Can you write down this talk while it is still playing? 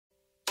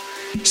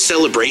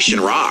Celebration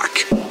Rock.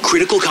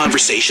 Critical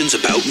conversations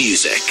about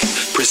music.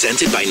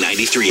 Presented by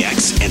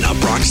 93X and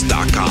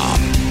uprocks.com.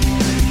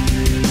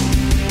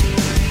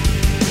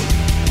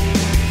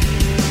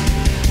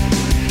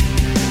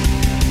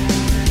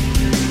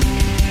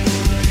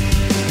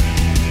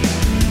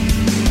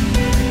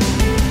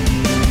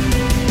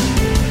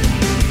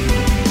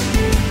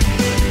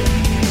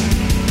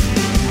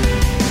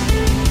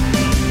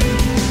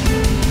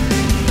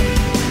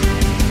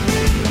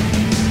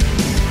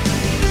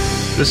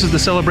 This is the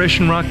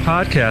Celebration Rock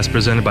podcast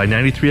presented by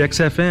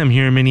 93X FM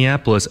here in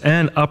Minneapolis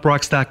and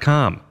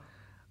uprocks.com.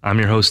 I'm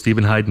your host,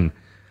 Stephen Hayden.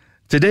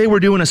 Today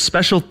we're doing a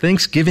special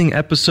Thanksgiving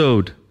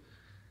episode.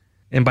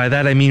 And by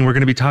that I mean we're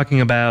going to be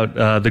talking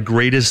about the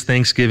greatest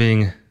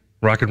Thanksgiving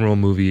rock and roll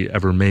movie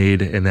ever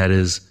made, and that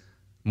is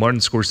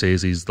Martin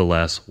Scorsese's The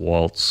Last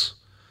Waltz.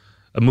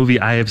 A movie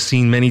I have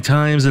seen many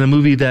times, and a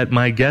movie that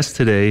my guest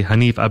today,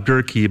 Hanif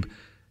Abdurraqib,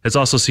 has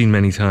also seen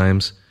many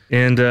times.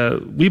 And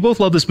we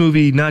both love this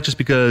movie, not just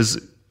because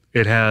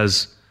it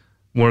has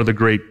one of the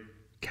great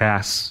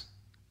casts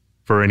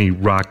for any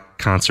rock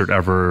concert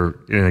ever.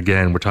 And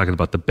again, we're talking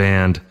about the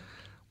band.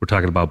 We're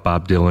talking about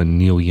Bob Dylan,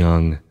 Neil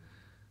Young,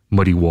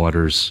 Muddy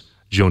Waters,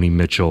 Joni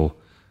Mitchell.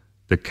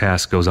 The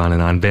cast goes on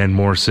and on. Van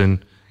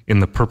Morrison in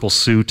the purple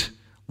suit,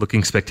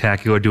 looking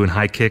spectacular, doing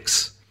high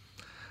kicks.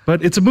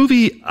 But it's a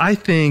movie, I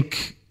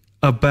think,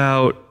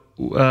 about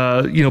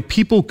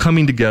people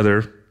coming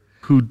together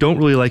who don't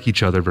really like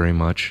each other very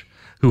much,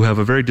 who have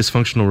a very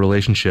dysfunctional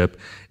relationship,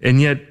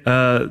 and yet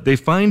they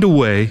find a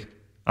way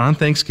on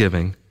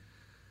Thanksgiving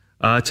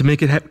to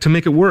make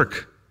it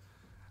work,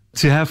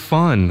 to have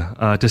fun,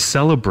 to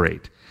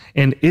celebrate.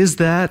 And is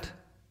that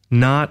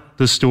not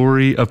the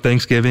story of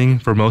Thanksgiving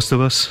for most of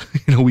us?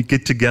 We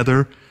get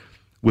together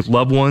with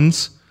loved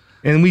ones,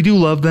 and we do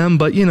love them,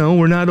 but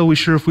we're not always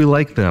sure if we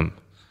like them,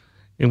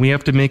 and we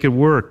have to make it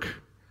work.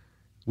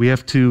 We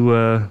have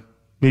to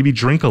maybe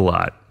drink a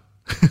lot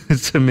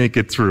to make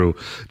it through,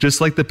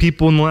 just like the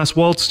people in The Last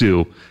Waltz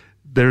do.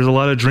 There's a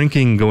lot of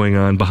drinking going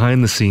on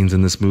behind the scenes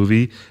in this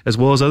movie, as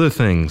well as other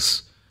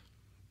things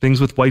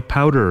with white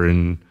powder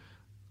and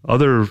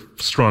other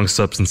strong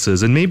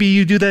substances. And maybe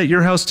you do that at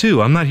your house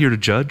too. I'm not here to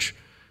judge.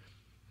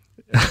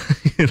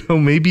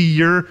 Maybe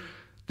your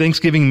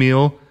Thanksgiving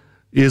meal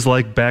is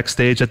like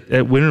backstage at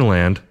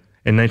Winterland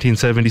in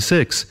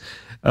 1976,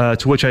 to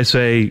which I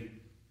say,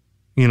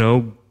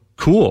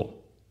 cool.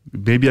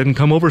 Maybe I can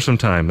come over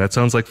sometime. That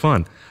sounds like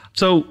fun.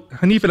 So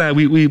Hanif and I,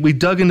 we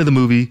dug into the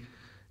movie,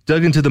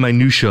 dug into the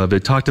minutia of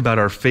it, talked about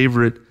our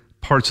favorite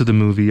parts of the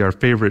movie, our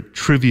favorite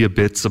trivia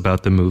bits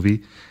about the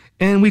movie,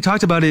 and we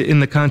talked about it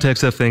in the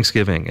context of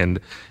Thanksgiving and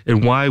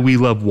why we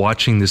love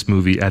watching this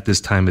movie at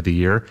this time of the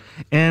year.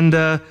 And,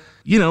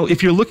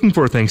 if you're looking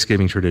for a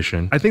Thanksgiving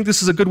tradition, I think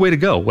this is a good way to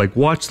go. Like,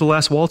 watch The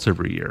Last Waltz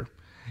every year.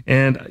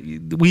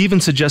 And we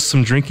even suggest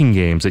some drinking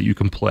games that you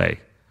can play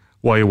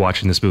while you're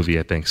watching this movie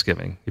at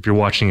Thanksgiving, if you're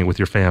watching it with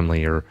your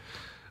family or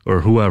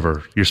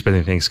whoever you're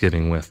spending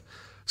Thanksgiving with.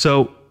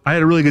 So I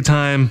had a really good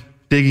time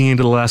digging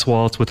into The Last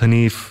Waltz with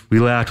Hanif. We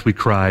laughed, we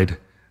cried,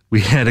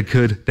 we had a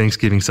good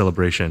Thanksgiving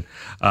celebration.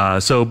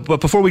 But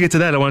before we get to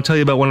that, I want to tell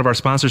you about one of our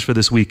sponsors for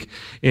this week,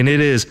 and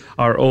it is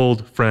our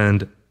old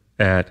friend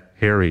at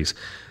Harry's.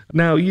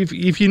 Now,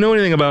 if you know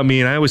anything about me,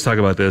 and I always talk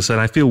about this,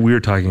 and I feel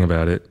weird talking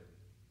about it,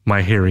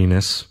 my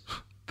hairiness,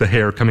 the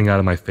hair coming out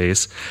of my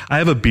face. I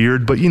have a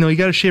beard, but you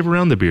got to shave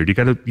around the beard. You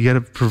got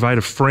to provide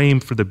a frame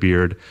for the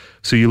beard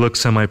so you look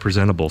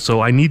semi-presentable. So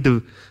I need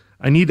a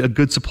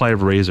good supply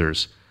of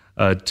razors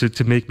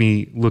to make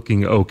me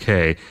looking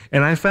okay.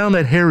 And I found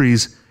that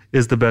Harry's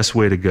is the best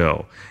way to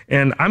go.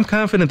 And I'm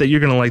confident that you're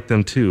going to like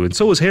them too. And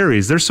so is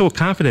Harry's. They're so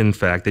confident, in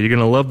fact, that you're going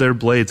to love their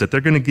blades that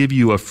they're going to give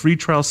you a free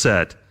trial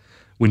set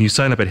when you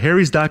sign up at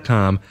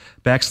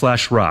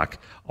harrys.com/rock.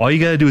 All you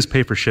got to do is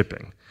pay for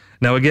shipping.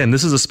 Now, again,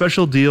 this is a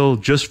special deal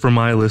just for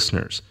my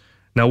listeners.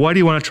 Now, why do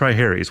you want to try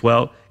Harry's?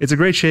 Well, it's a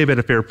great shave at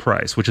a fair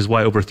price, which is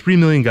why over 3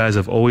 million guys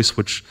have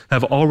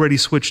already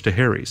switched to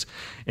Harry's.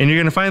 And you're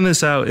going to find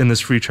this out in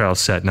this free trial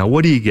set. Now,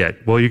 what do you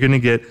get? Well, you're going to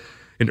get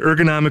an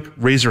ergonomic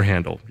razor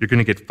handle. You're going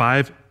to get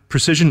 5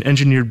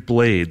 precision-engineered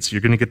blades. You're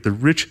going to get the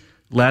rich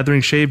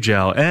lathering shave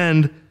gel,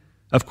 and,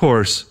 of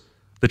course,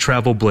 the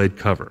travel blade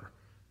cover.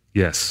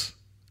 Yes,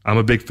 I'm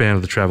a big fan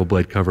of the travel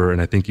blade cover,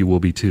 and I think you will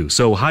be too.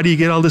 So how do you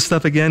get all this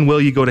stuff again? Well,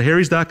 you go to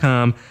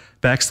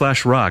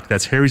harrys.com/rock.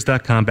 That's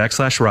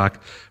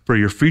harrys.com/rock for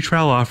your free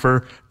trial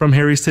offer from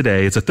Harry's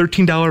today. It's a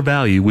 $13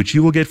 value, which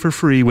you will get for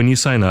free when you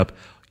sign up.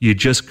 You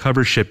just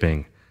cover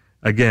shipping.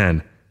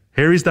 Again,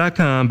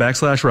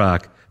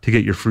 harrys.com/rock to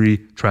get your free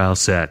trial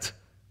set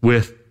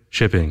with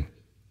shipping.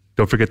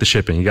 Don't forget the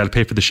shipping. You got to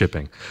pay for the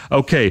shipping.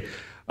 Okay.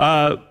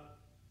 The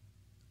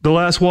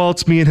Last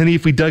Waltz, me and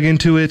Hanif, we dug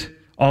into it,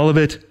 all of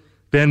it.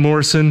 Van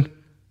Morrison,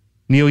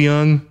 Neil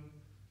Young,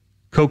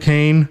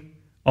 cocaine,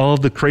 all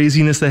of the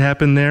craziness that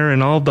happened there,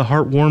 and all of the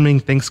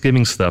heartwarming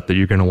Thanksgiving stuff that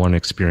you're going to want to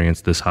experience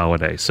this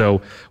holiday.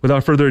 So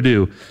without further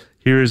ado,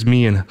 here's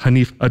me and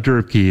Hanif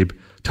Abdurraqib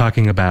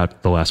talking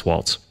about The Last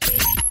Waltz.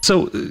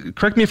 So,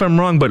 correct me if I'm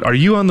wrong, but are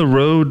you on the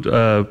road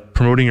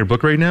promoting your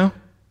book right now?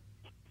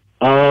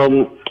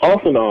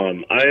 Off and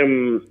on. I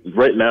am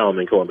right now. I'm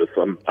in Columbus.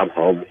 I'm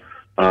home,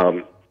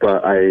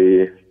 but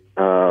I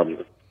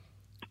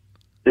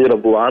did a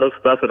lot of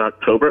stuff in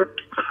October,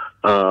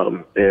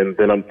 and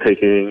then I'm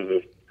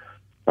taking.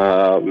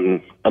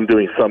 I'm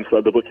doing some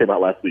stuff. The book came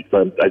out last week, so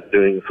I'm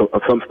doing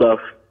some stuff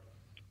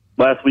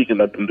last week, and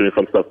I'm doing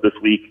some stuff this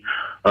week.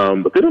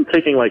 But then I'm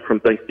taking from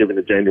Thanksgiving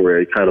to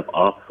January kind of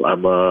off.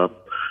 I'm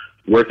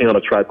working on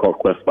a Tribe Called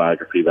Quest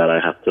biography that I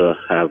have to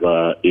have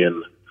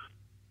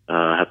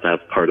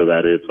part of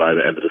that in by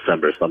the end of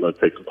December, so I'm going to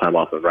take some time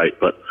off and write.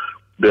 But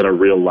then a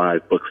real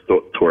live book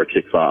tour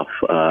kicks off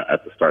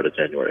at the start of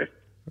January.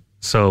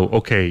 So,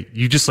 okay,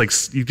 you just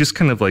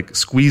kind of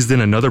squeezed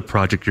in another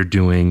project you're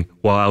doing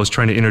while I was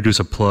trying to introduce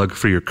a plug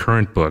for your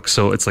current book.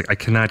 So it's I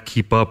cannot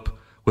keep up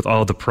with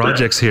all the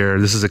projects here.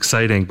 This is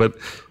exciting. But,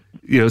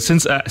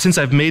 since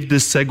I've made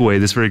this segue,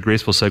 this very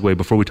graceful segue,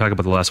 before we talk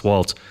about The Last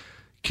Waltz,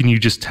 can you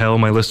just tell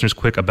my listeners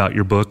quick about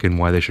your book and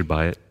why they should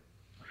buy it?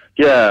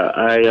 Yeah,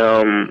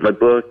 my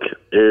book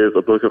is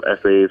a book of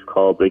essays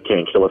called They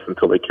Can't Kill Us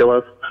Until They Kill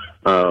Us.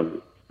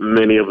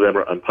 Many of them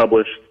are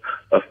unpublished.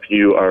 A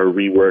few are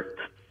reworked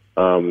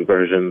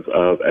versions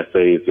of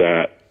essays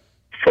that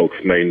folks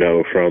may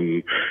know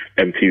from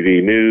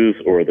MTV News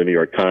or the New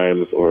York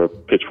Times or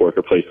Pitchfork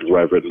or places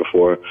where I've written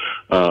before.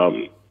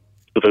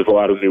 But there's a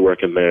lot of new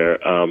work in there.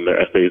 They're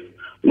essays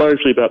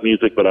largely about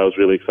music, but I was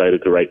really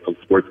excited to write some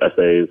sports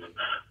essays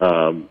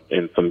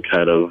and some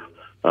kind of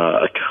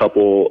a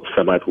couple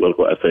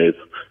semi-political essays.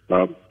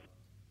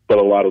 But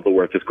a lot of the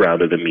work is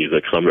grounded in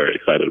music, so I'm very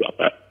excited about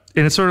that.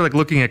 And it's sort of like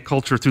looking at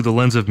culture through the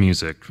lens of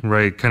music,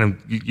 right? Kind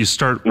of, you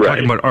start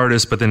talking about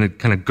artists, but then it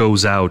kind of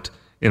goes out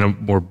in a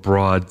more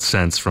broad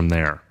sense from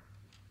there.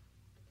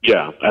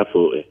 Yeah,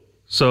 absolutely.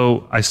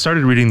 So I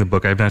started reading the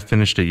book. I have not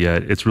finished it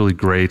yet. It's really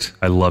great.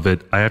 I love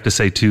it. I have to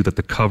say, too, that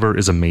the cover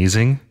is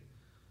amazing.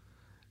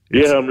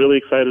 Yeah, I'm really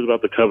excited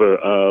about the cover.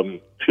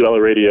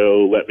 $2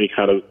 Radio let me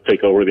kind of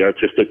take over the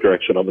artistic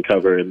direction on the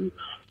cover and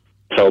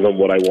tell them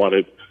what I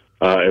wanted,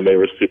 and they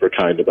were super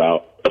kind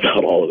about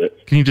all of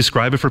it. Can you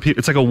describe it for people?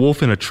 It's like a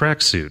wolf in a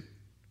tracksuit,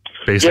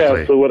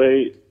 basically. Yeah, so what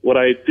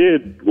I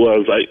did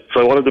was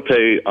I wanted to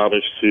pay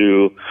homage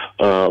to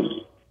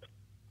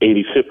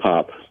 80s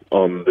hip-hop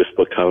on this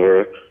book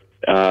cover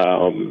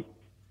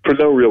for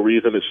no real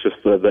reason. It's just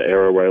the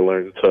era where I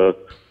learned to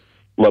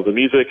love the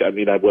music. I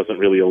mean, I wasn't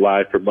really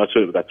alive for much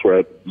of it. That's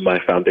where my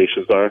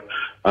foundations are.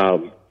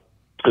 So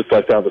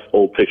I found this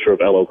old picture of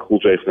LL Cool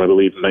J from, I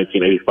believe,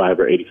 1985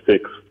 or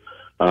 86.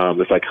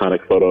 This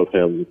iconic photo of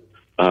him,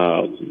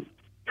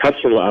 perhaps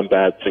from the I'm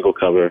Bad single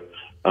cover.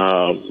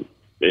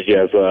 He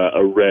has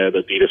a red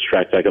Adidas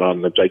track jacket on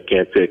and a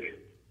gigantic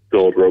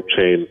gold rope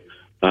chain.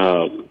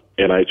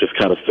 And I just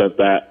kind of sent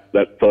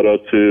that photo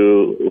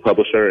to the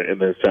publisher and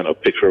then sent a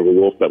picture of a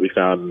wolf that we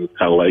found and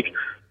kind of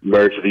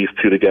merge these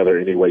two together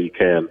any way you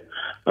can.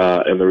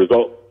 And the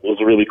result was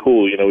really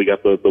cool. We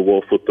got the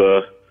wolf with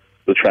the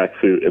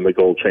tracksuit and the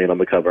gold chain on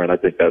the cover, and I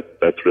think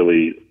that's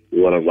really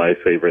one of my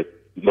favorite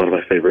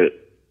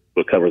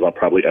book covers I'll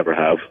probably ever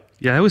have.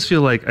 Yeah, I always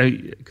feel like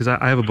because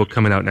I have a book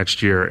coming out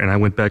next year, and I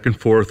went back and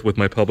forth with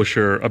my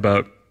publisher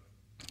about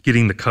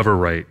getting the cover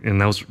right,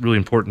 and that was really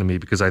important to me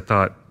because I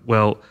thought,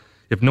 well,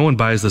 if no one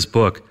buys this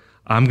book,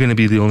 I'm going to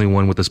be the only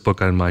one with this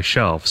book on my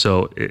shelf.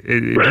 So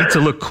it needs to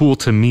look cool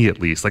to me, at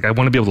least. I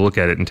want to be able to look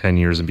at it in 10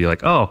 years and be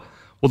like, oh,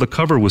 well, the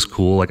cover was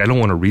cool. I don't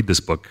want to read this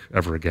book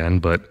ever again,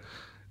 but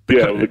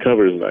the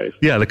cover is nice.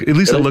 Yeah, at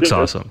least it looks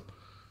awesome.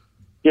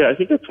 Yeah, I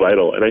think that's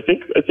vital. And I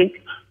think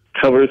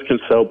covers can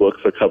sell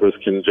books or covers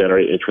can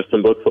generate interest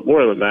in books, but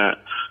more than that,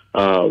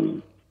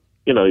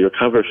 your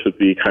cover should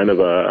be kind of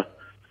a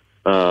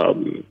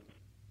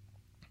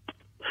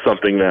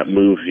something that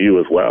moves you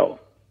as well.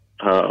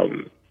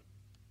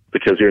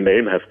 Because your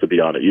name has to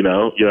be on it, you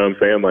know what I'm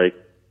saying?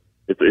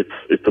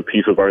 It's a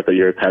piece of art that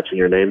you're attaching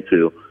your name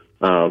to,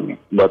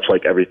 much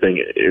like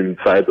everything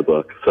inside the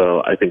book.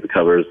 So I think the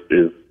cover is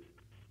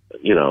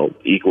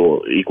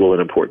equal in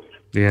importance.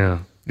 Yeah.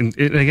 And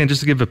again,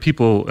 just to give the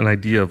people an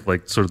idea of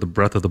sort of the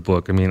breadth of the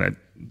book, I mean,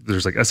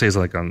 there's essays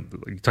on,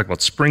 you talk about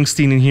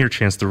Springsteen in here,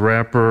 Chance the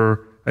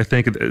Rapper, I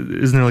think.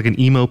 Isn't there an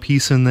emo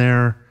piece in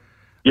there?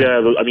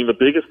 Yeah, the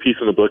biggest piece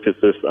in the book is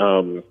this,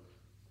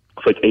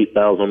 it's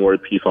 8,000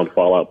 word piece on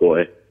Fall Out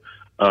Boy.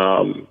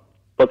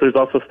 But there's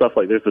also stuff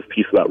there's this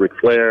piece about Ric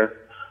Flair.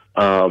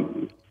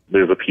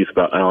 There's a piece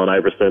about Allen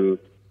Iverson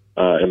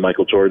and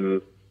Michael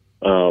Jordan.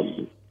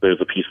 There's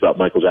a piece about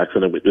Michael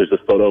Jackson, and there's this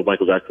photo of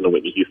Michael Jackson and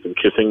Whitney Houston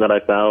kissing that I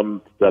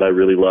found that I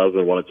really love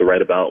and wanted to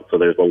write about. So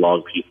there's a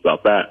long piece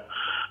about that.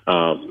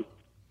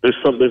 There's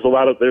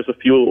a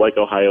few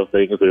Ohio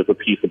things. There's a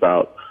piece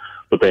about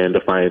the band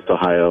Defiance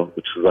Ohio,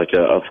 which is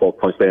a folk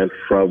punk band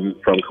from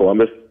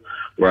Columbus,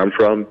 where I'm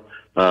from.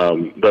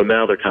 Though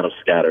now they're kind of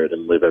scattered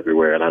and live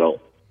everywhere, and I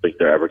don't think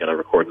they're ever going to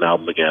record an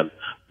album again.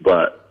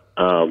 But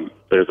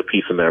there's a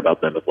piece in there about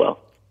them as well.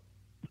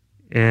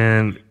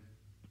 And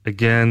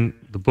again,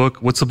 the book,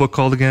 what's the book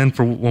called again,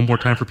 for one more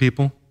time for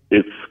people?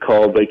 It's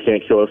called "They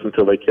Can't Kill Us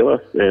Until They Kill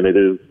Us," and it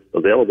is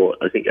available,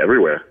 I think,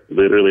 everywhere,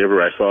 literally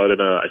everywhere. I saw it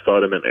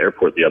in an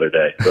airport the other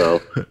day,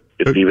 so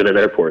it's even in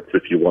airports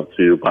if you want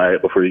to buy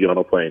it before you get on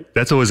a plane.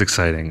 That's always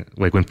exciting.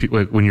 Like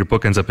when your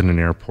book ends up in an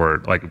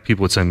airport, like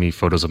people would send me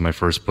photos of my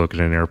first book in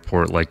an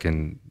airport, like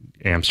in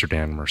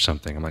Amsterdam or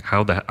something. I'm like,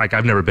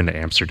 I've never been to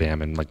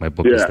Amsterdam, and like my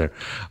book is there.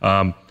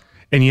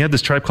 And you have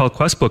this Tribe Called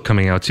Quest book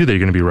coming out too that you're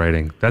going to be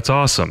writing. That's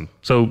awesome.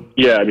 So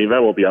yeah, I mean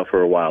that won't be out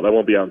for a while. That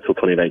won't be out until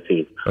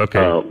 2019.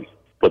 Okay.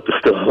 But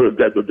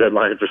the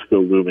deadlines are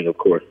still looming, of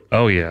course.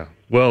 Oh yeah.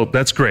 Well,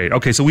 that's great.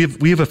 Okay, so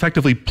we have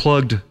effectively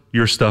plugged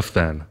your stuff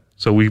then.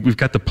 So we've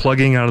got the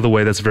plugging out of the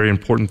way. That's a very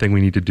important thing we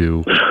need to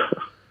do.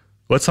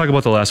 Let's talk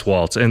about The Last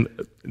Waltz. And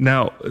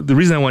now the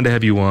reason I wanted to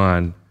have you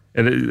on,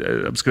 and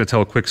I'm just going to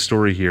tell a quick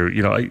story here.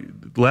 You know,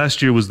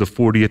 last year was the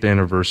 40th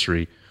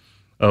anniversary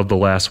of the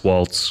Last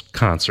Waltz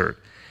concert,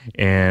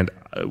 and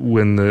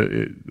when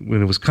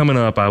it was coming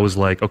up, I was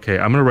like, okay,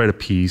 I'm going to write a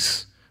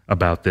piece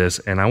about this,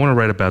 and I want to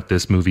write about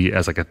this movie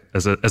as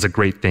a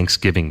great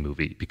Thanksgiving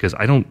movie, because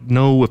I don't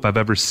know if I've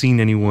ever seen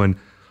anyone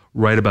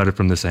write about it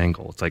from this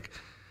angle. It's like,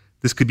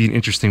 this could be an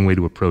interesting way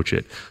to approach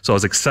it. So I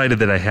was excited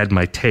that I had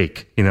my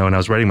take, you know, and I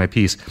was writing my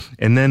piece.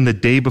 And then the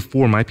day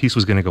before my piece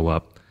was going to go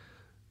up,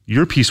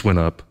 your piece went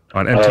up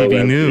on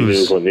MTV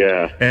News.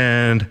 Yeah.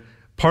 And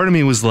part of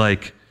me was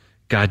like,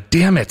 God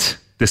damn it,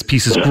 this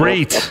piece is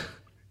great.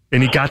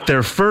 And he got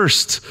there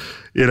first,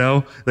 you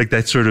know, like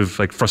that sort of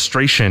like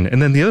frustration.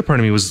 And then the other part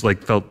of me was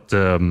like, felt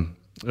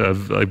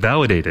like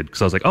validated,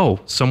 because I was like, oh,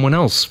 someone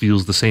else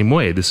feels the same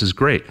way. This is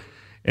great.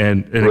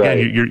 And right.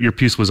 Again, your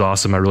piece was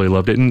awesome. I really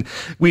loved it. And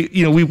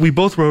we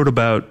both wrote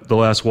about The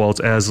Last Waltz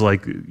as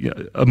like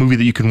a movie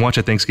that you can watch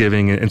at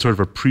Thanksgiving and sort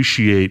of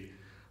appreciate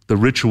the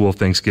ritual of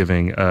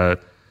Thanksgiving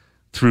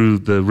through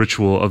the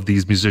ritual of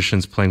these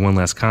musicians playing one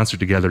last concert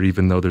together,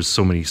 even though there's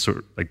so many sort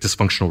of like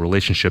dysfunctional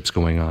relationships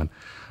going on.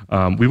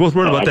 We both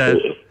wrote about that.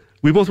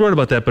 We both wrote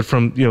about that, but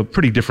from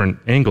pretty different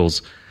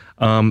angles.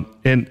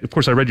 And of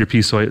course, I read your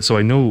piece, so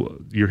I know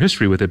your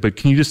history with it. But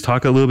can you just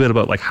talk a little bit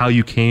about like how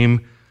you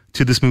came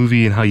to this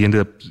movie and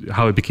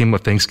how it became a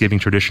Thanksgiving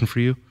tradition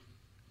for you?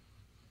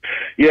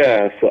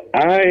 Yeah, so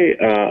I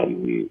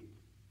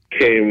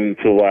came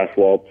to Last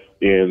Waltz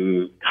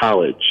in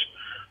college.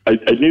 I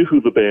knew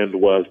who the band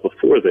was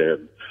before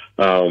then,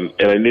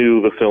 and I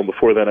knew the film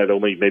before then. I'd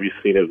only maybe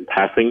seen it in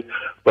passing,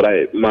 but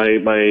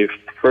my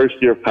first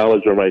year of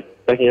college, or my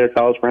second year of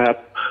college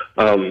perhaps,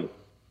 my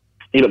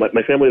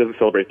family doesn't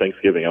celebrate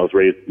Thanksgiving. I was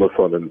raised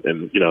Muslim,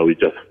 and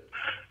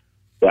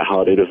that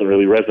holiday doesn't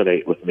really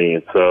resonate with me,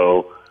 and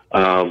so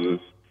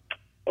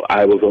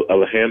I was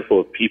a handful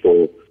of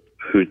people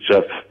who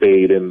just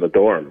stayed in the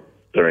dorm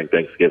during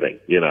Thanksgiving.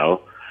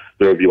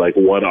 There would be like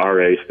one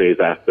RA stays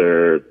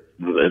after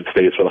and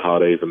stays for the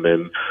holidays, and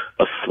then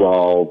a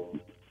small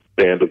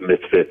band of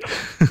misfits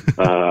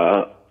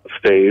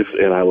stays,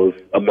 and I was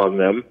among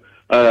them.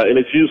 And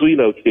it's usually,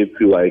 kids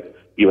who like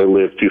either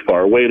live too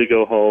far away to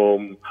go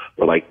home,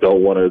 or like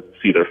don't want to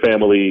see their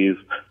families,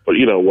 but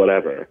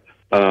whatever.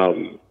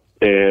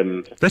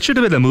 And that should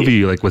have been a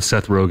movie like with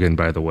Seth Rogen,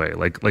 by the way,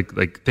 like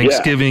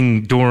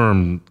Thanksgiving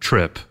dorm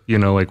trip,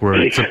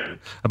 where it's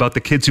about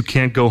the kids who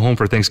can't go home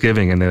for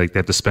Thanksgiving and they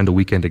have to spend a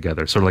weekend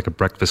together, sort of like a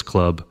Breakfast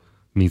Club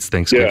meets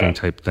Thanksgiving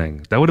type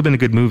thing. That would have been a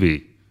good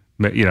movie.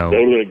 That would have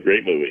been a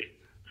great movie.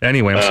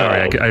 Anyway, I'm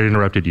sorry, I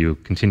interrupted you.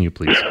 Continue,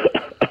 please.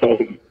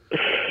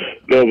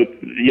 No, but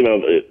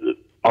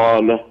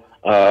on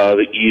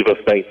the eve of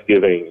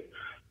Thanksgiving,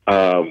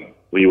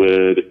 we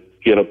would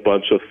get a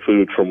bunch of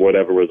food from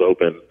whatever was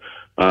open.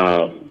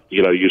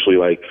 Usually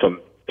like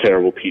some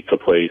terrible pizza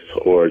place,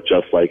 or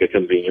just like a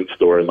convenience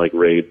store, and like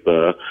raid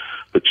the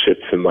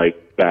chips and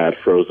like bad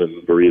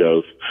frozen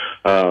burritos.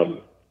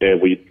 And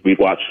we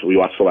watched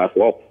The Last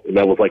Waltz, and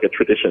that was like a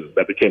tradition.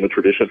 That became a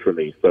tradition for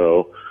me.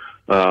 So,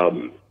 I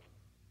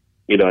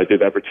did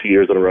that for 2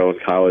 years in a row in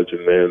college,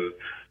 and then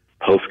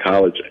post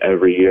college,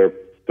 every year,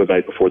 the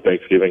night before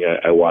Thanksgiving,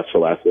 I watched The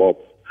Last Waltz.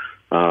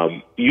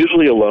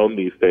 Usually alone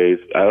these days.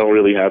 I don't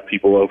really have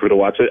people over to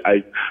watch it.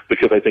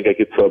 Because I think I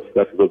get so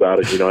obsessive about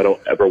it. I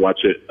don't ever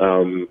watch it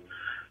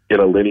in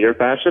a linear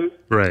fashion.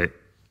 Right.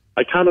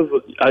 I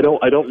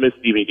don't miss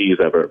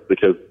DVDs ever,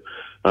 because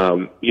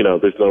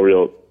there's no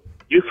real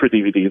use for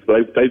DVDs.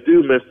 But I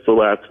do miss The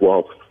Last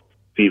Waltz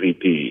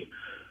DVD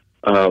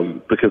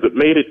because it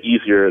made it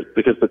easier,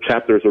 because the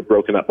chapters are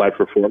broken up by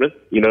performance.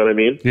 You know what I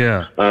mean?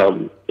 Yeah.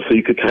 So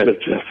you could kind of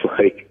just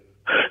like,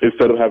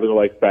 instead of having to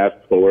like fast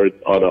forward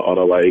on a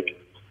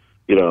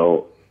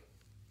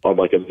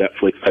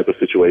Netflix type of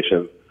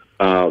situation,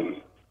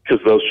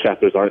 because those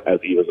chapters aren't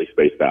as evenly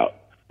spaced out.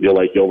 You'll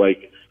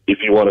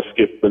if you want to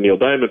skip the Neil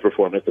Diamond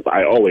performance, as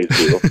I always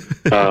do,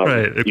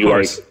 right, of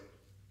course.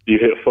 You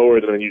hit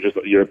forward, and then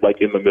you're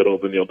like in the middle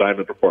of the Neil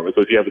Diamond performance.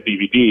 So if you have a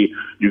DVD,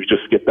 you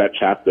just skip that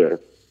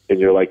chapter, and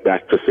you're like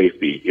back to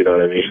safety. You know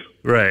what I mean?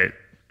 Right.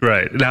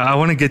 Right. Now, I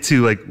want to get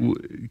to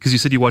because you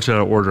said you watch it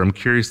out of order. I'm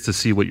curious to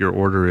see what your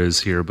order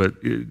is here. But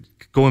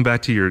going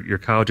back to your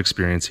college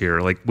experience here,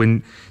 like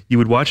when you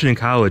would watch it in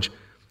college,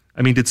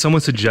 I mean, did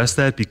someone suggest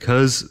that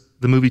because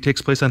the movie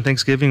takes place on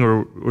Thanksgiving,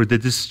 or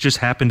did this just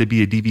happen to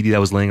be a DVD that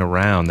was laying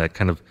around that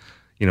kind of,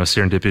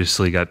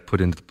 serendipitously got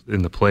put in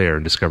the player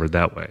and discovered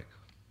that way?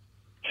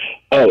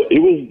 Oh, it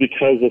was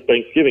because of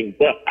Thanksgiving,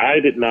 but I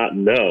did not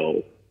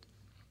know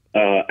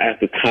at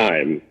the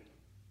time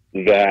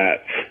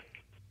that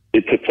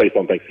it took place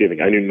on Thanksgiving.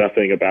 I knew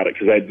nothing about it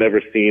because I'd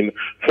never seen.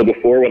 So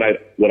before, when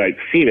I'd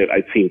seen it,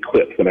 I'd seen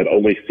clips, and I'd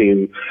only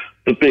seen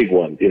the big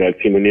ones. I'd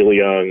seen the Neil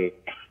Young,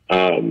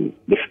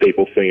 the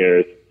Staple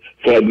Singers.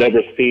 So I'd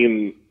never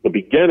seen the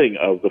beginning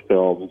of the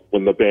film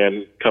when the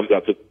band comes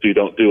out to do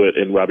 "Don't Do It"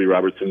 and Robbie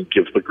Robertson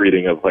gives the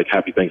greeting of like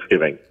 "Happy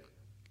Thanksgiving."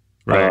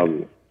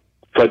 Right.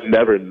 So I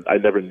never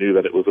knew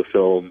that it was a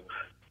film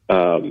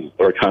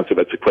or a concert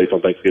that took place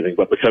on Thanksgiving.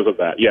 But because of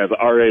that, the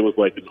RA was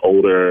like an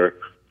older,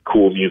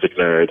 cool music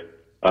nerd.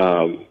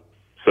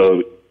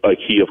 So like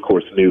he of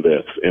course knew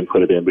this and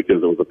put it in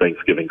because it was a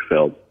Thanksgiving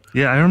film.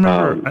 Yeah, I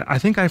remember. I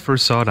think I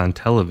first saw it on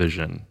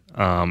television,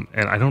 and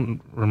I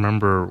don't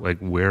remember like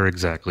where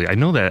exactly. I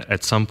know that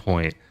at some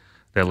point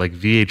that like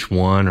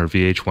VH1 or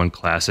VH1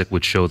 Classic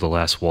would show The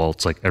Last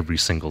Waltz like every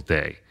single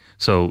day.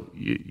 So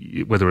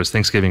whether it was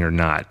Thanksgiving or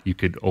not, you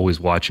could always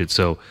watch it.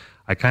 So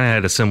I kind of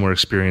had a similar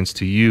experience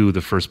to you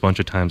the first bunch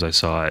of times I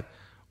saw it,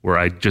 where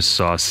I just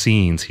saw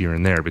scenes here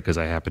and there because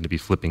I happened to be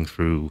flipping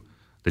through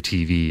the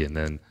TV, and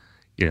then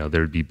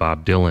there'd be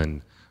Bob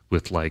Dylan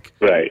with like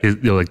his,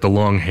 like the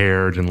long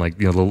haired and like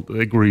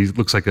like where he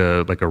looks like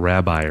a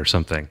rabbi or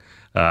something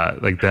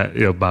like that.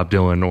 Bob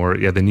Dylan, or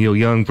the Neil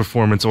Young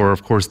performance, or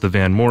of course the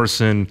Van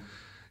Morrison,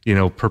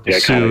 purple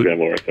suit, Van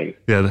Morrison,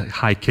 the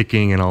high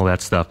kicking and all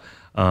that stuff.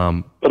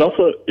 But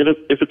also,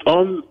 if it's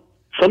on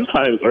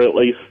sometimes, or at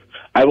least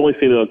I've only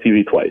seen it on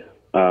TV twice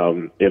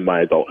in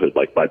my adulthood,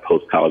 like my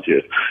post-college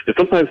years. And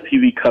sometimes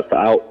TV cuts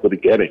out the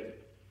beginning.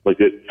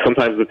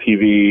 Sometimes the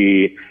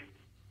TV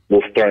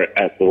will start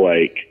at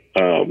the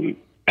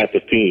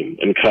theme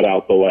and cut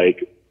out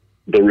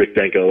the Rick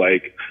Danko,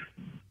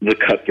 the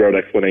cutthroat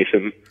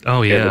explanation.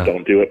 Oh, yeah. And the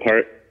don't do it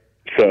part.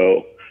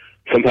 So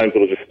sometimes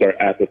it'll just start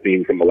at the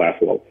theme from The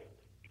Last Waltz.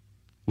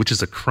 Which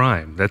is a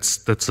crime. That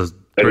is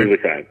a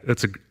crime.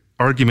 That's an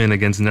argument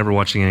against never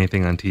watching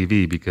anything on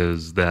TV,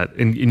 because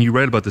and you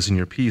write about this in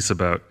your piece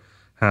about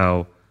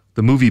how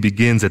the movie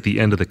begins at the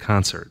end of the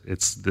concert.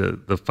 It's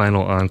the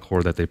final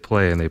encore that they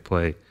play, and they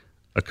play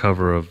a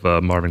cover of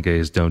Marvin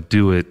Gaye's "Don't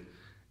Do It,"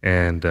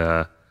 and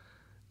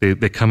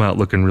they come out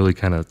looking really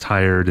kind of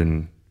tired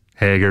and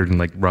haggard, and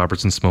like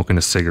Robertson's smoking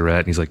a cigarette,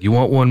 and he's like, "You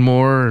want one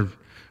more?"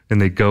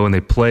 And they go and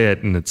they play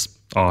it, and it's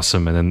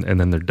awesome, and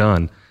then they're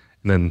done,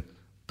 and then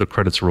the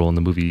credits roll and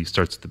the movie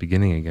starts at the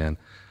beginning again.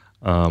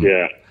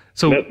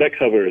 So that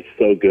cover is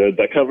so good.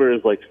 That cover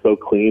is so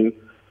clean.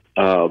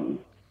 And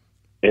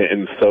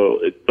so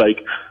it's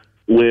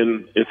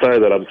sorry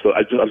that I'm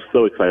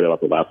so excited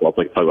about The Last Waltz.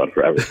 I can talk about it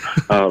forever.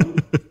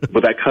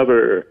 But that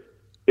cover,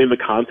 in the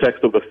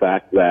context of the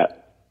fact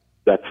that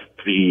that's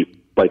the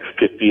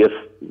 50th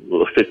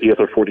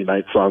or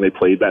 49th song they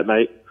played that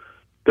night,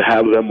 to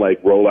have them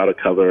roll out a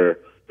cover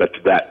that's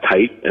that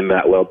tight and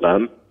that well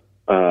done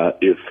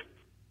is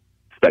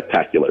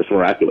spectacular. It's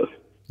miraculous.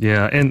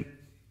 Yeah, and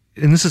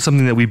this is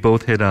something that we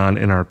both hit on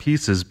in our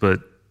pieces, but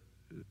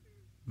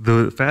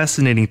the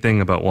fascinating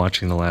thing about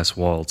watching The Last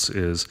Waltz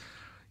is,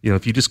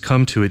 if you just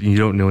come to it and you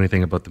don't know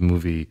anything about the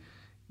movie,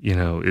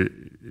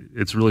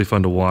 it's really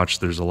fun to watch.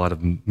 There's a lot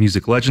of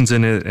music legends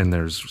in it, and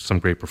there's some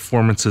great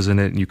performances in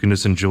it, and you can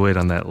just enjoy it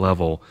on that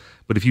level.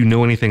 But if you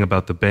know anything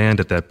about the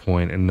band at that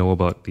point and know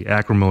about the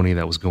acrimony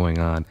that was going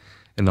on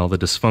and all the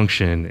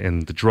dysfunction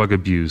and the drug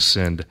abuse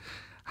and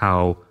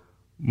how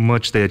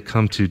much they had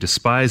come to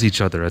despise each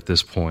other at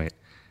this point,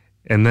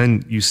 and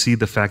then you see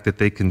the fact that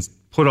they can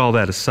put all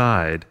that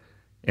aside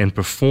and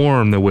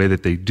perform the way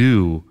that they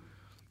do,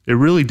 it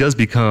really does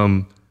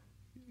become,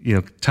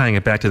 tying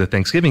it back to the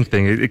Thanksgiving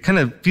thing, it kind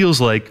of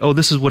feels like, oh,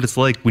 this is what it's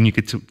like when you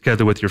get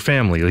together with your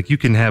family. You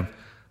can have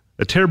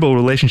a terrible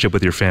relationship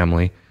with your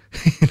family,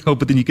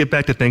 but then you get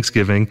back to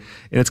Thanksgiving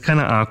and it's kind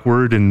of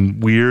awkward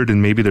and weird,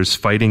 and maybe there's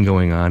fighting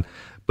going on,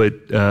 but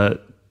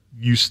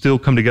you still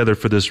come together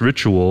for this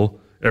ritual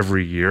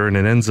every year, and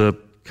it ends up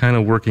kind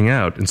of working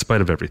out in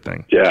spite of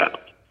everything. Yeah.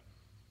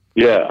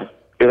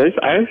 And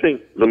I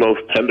think the most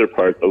tender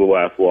parts of The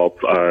Last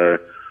Waltz are,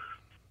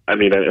 I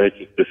think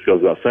this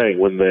goes without saying,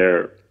 when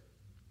they're,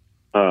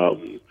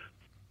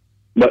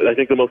 but I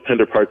think the most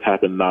tender parts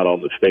happen not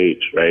on the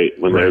stage, right?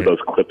 When there are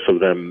those clips of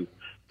them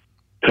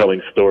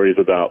telling stories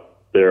about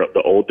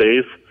the old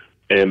days,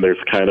 and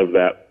there's kind of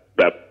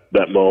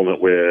that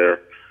moment where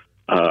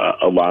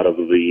a lot of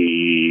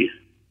the,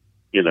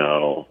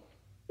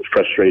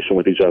 frustration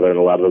with each other and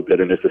a lot of the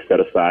bitterness is set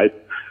aside,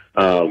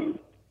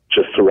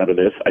 just to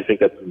reminisce. I think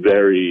that's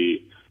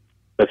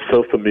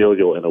so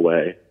familial in a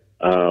way,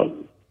 or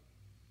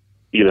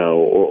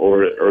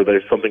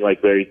there's something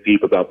very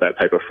deep about that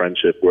type of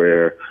friendship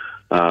where,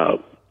 I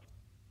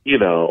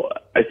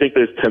think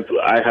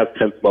I have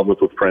tense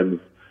moments with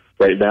friends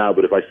right now,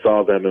 but if I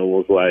saw them and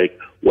was like,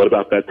 what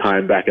about that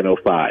time back in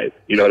 2005?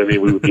 You know what I mean?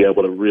 We would be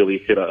able to really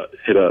hit a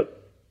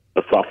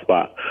a soft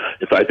spot.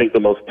 And so I think the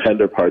most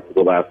tender parts of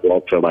the Last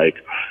Waltz are like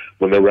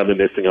when they're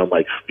reminiscing on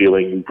like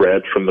stealing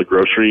bread from the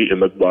grocery in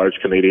the large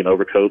Canadian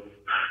overcoats,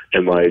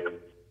 and like,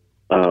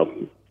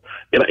 and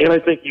I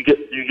think you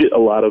get a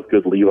lot of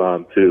good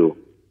Levon too,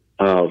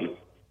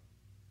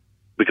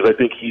 because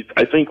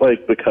I think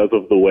like because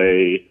of the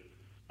way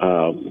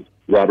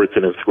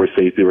Robertson and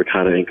Scorsese were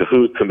kind of in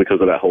cahoots, and because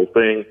of that whole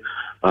thing,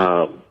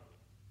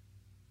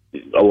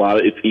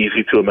 it's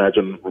easy to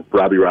imagine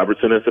Robbie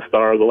Robertson as the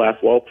star of the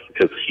Last Waltz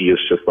because he is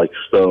just like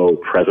so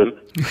present.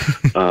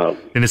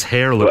 And his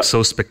hair looks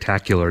so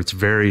spectacular. It's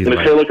very. And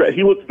his hair looked.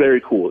 He looked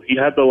very cool. He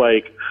had the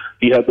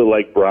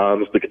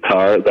bronze, the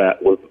guitar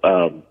that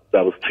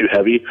was too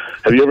heavy.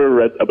 Have you ever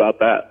read about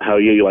that? How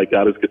he like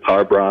got his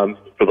guitar bronze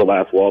for the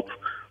Last Waltz,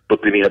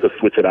 but then he had to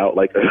switch it out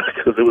like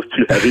because it was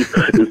too heavy.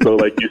 And so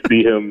like you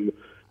see him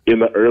in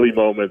the early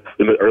moments,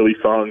 in the early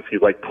songs,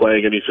 he's like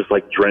playing and he's just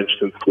like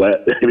drenched in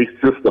sweat. And he's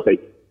just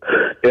like,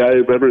 and I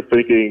remember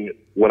thinking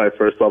when I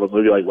first saw the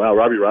movie, like, wow,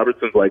 Robbie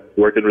Robertson's like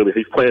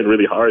he's playing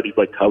really hard. He's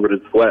like covered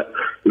in sweat.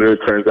 And then it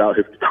turns out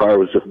his guitar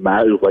was just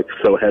mad. It was like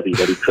so heavy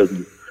that he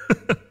couldn't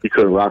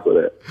rock with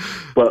it.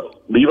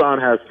 But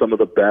Levon has some of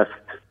the best,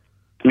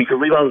 because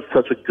Levon is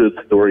such a good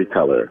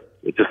storyteller.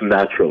 It just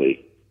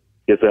naturally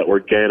is that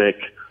organic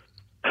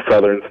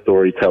Southern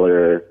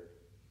storyteller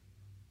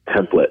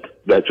template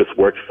that just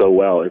works so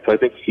well. And so I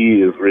think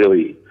he is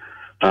really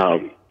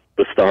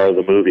the star of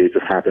the movie. It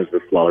just happens in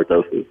smaller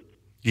doses.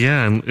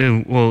 Yeah,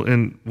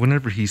 and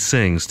whenever he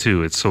sings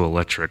too, it's so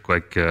electric.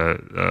 Like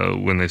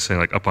when they sing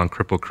like "Up on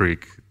Cripple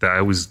Creek," I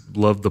always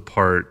love the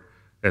part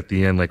at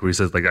the end, like where he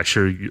says, like, I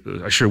sure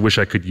wish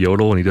I could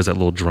yodel, and he does that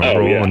little drum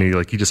roll, yeah. And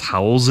he just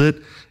howls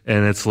it,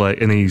 and it's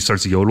like, and then he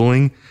starts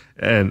yodeling,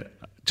 and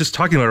just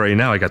talking about it right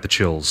now, I got the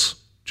chills.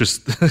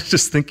 Just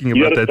thinking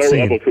about that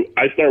scene.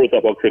 I start with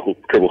Up on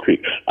Cripple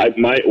Creek.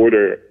 My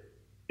order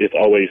is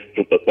always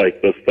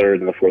like the third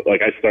and the fourth.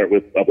 Like I start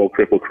with Up on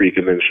Cripple Creek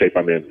and then Shape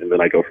I'm In, and then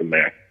I go from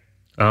there.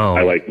 Oh,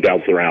 I like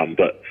bounce around,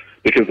 but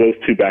because those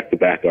two back to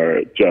back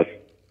are just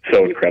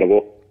so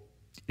incredible.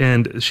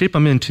 And Shape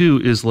I'm In too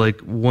is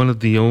like one of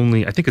the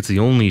only, I think it's the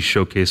only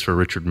showcase for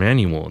Richard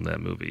Manuel in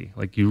that movie.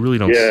 Like you really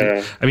don't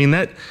see. I mean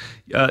that,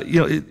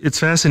 it's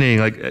fascinating.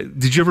 Like,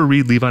 did you ever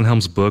read Levon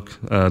Helm's book,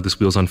 This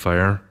Wheel's on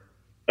Fire?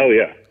 Oh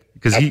yeah,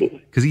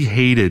 because he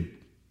hated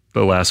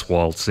The Last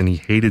Waltz and he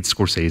hated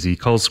Scorsese. He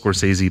called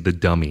Scorsese the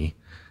dummy,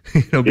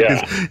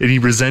 and he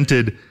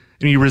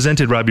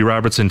resented Robbie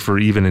Robertson for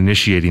even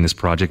initiating this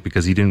project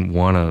because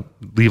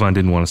Levon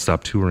didn't want to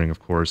stop touring, of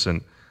course,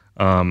 and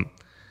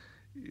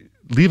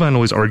Levon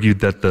always argued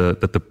that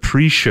the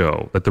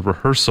pre-show, that the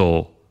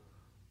rehearsal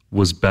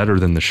was better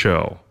than the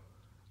show.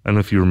 I don't know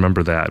if you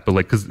remember that, but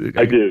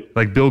I do.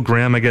 Like Bill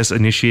Graham, I guess,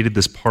 initiated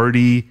this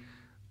party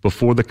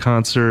before the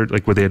concert,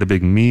 like where they had a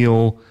big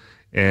meal,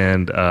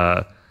 and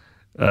apparently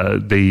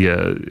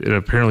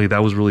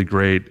that was really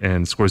great.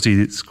 And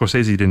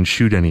Scorsese didn't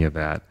shoot any of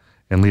that,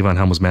 and Levon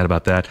Helm was mad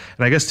about that.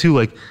 And I guess too,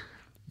 like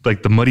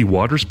the Muddy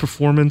Waters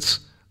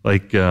performance,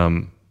 like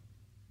I'm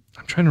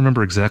trying to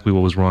remember exactly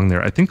what was wrong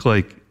there. I think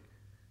like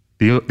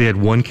they had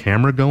one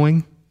camera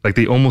going, like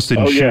they almost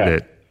didn't shoot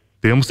it.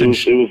 They almost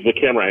didn't. It was the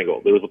camera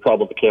angle. There was a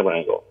problem with the camera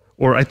angle.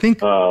 Or I think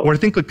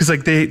because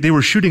like they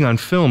were shooting on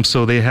film,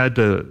 so they had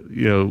to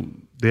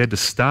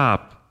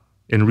stop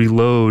and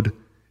reload,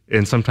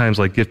 and sometimes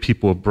like give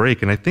people a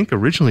break. And I think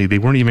originally they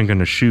weren't even going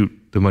to shoot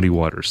the Muddy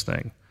Waters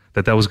thing.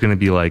 That was going to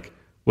be like,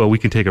 well, we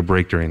can take a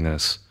break during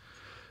this.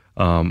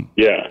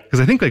 Because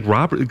I think like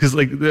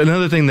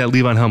another thing that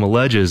Levon Helm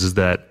alleges is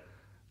that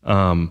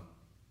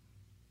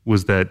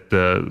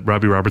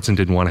Robbie Robertson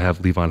didn't want to have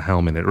Levon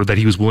Helm in it, or that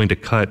he was willing to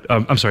cut.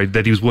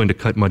 That he was willing to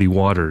cut Muddy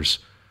Waters.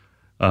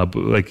 But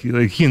like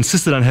he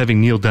insisted on having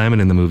Neil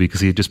Diamond in the movie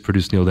because he had just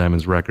produced Neil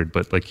Diamond's record.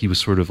 But like he was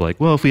sort of like,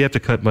 well, if we have to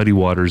cut Muddy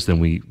Waters, then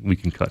we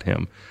can cut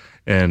him.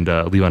 And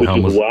Levon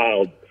Helm was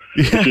wild.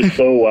 Yeah. Which is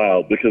so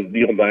wild because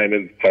Neil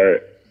Diamond's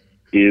part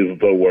is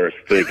the worst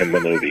thing in the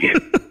movie.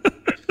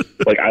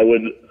 Like I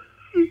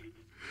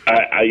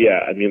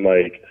mean,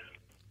 like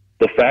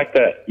the fact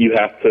that you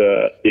have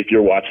to, if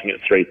you're watching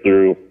it straight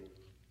through,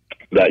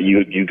 that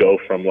you go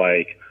from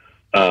like.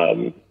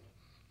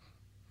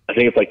 I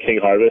think it's like King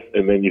Harvest,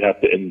 and then you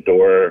have to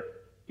endure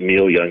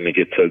Neil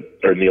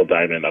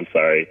Diamond. I'm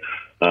sorry.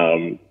 That's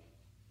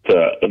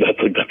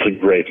a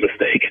great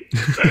mistake.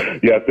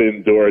 You have to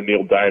endure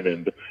Neil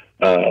Diamond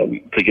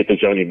to get to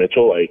Joni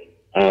Mitchell. Like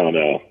I don't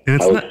know.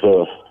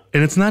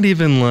 And it's not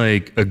even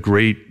like a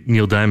great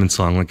Neil Diamond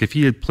song. Like if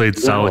he had played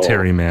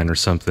Solitary Man or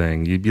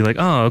something, you'd be like,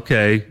 oh,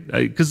 okay,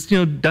 because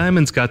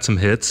Diamond's got some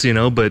hits,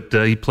 but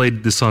he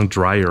played the song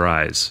 "Dry Your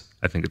Eyes,"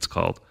 I think it's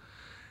called.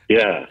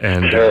 Yeah,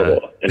 and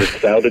terrible, and it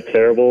sounded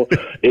terrible.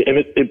 And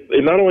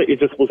it not only, it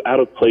just was out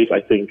of place.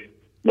 I think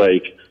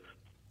like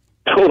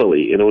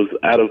totally, and it was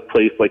out of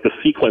place. Like the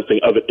sequencing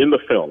of it in the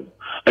film,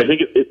 I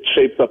think it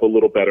shapes up a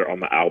little better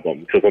on the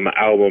album because on the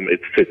album it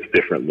sits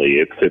differently.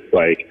 It sits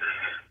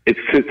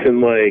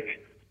in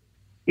like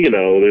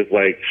there's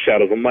like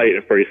Shadows of Light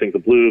and Furry Sings the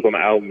Blues on the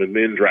album, and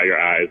then Dry Your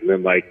Eyes, and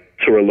then like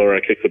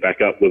Laura kicks it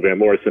back up with Van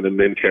Morrison, and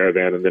then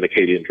Caravan, and then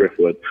Acadian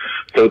Driftwood.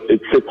 So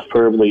it sits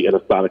firmly in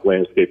a sonic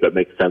landscape that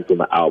makes sense on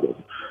the album.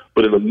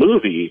 But in the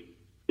movie,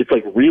 it's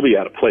like really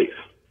out of place.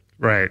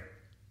 Right.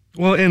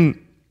 Well, and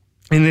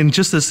then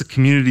just as a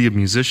community of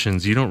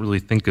musicians, you don't really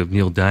think of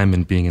Neil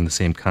Diamond being in the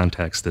same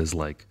context as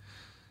like,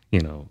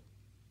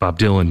 Bob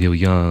Dylan, Neil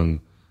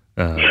Young,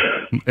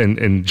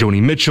 and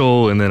Joni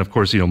Mitchell, and then of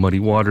course Muddy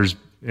Waters,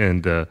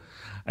 and I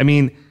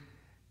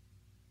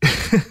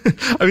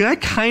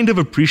kind of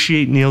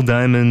appreciate Neil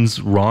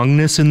Diamond's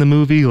wrongness in the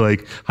movie,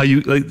 like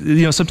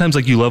how sometimes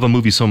like you love a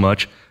movie so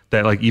much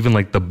that like even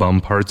like the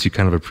bum parts you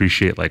kind of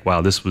appreciate, like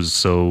wow, this was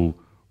so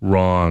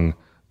wrong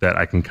that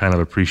I can kind of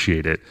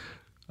appreciate it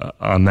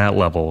on that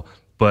level,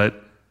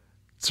 but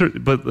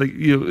like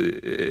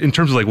in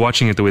terms of like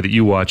watching it the way that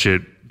you watch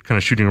it, kind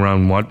of shooting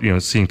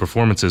around, seeing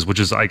performances, which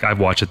is like I've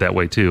watched it that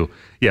way too.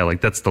 Yeah, like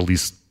that's the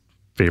least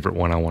favorite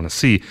one I want to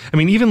see. I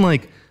mean, even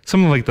like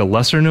some of like the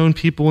lesser known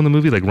people in the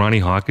movie, like Ronnie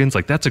Hawkins,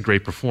 like that's a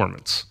great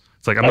performance.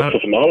 It's like that's a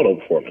phenomenal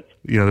performance.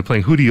 They're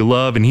playing Who Do You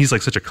Love, and he's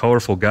like such a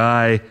colorful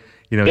guy.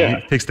 He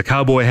takes the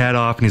cowboy hat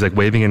off and he's like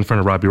waving in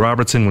front of Robbie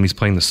Robertson when he's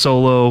playing the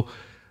solo.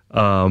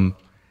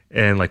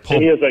 And like Paul,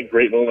 and he has that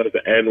great moment at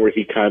the end where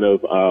he kind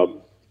of,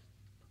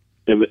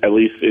 in the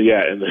movie,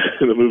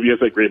 he has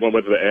that great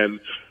moment at the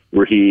end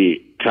where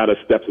he kind of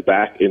steps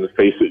back and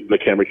the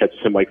camera catches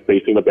him like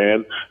facing the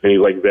band, and he's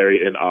like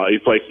very in awe.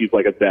 He's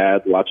like a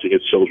dad watching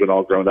his children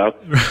all grown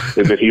up,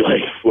 and then he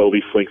like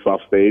slowly slinks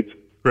off stage.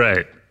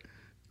 Right.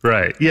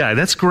 Yeah,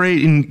 that's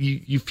great, and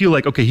you feel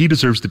like okay, he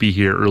deserves to be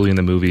here early in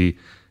the movie.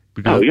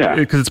 Because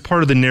it's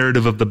part of the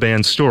narrative of the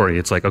band's story.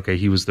 It's like, okay,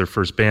 he was their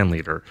first band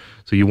leader,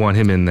 so you want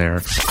him in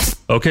there.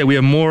 Okay, we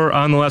have more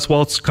on The Last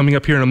Waltz coming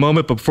up here in a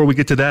moment, but before we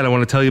get to that, I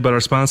want to tell you about our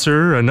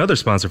sponsor, another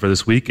sponsor for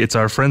this week. It's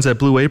our friends at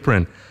Blue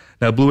Apron.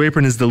 Now, Blue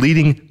Apron is the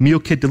leading meal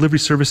kit delivery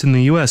service in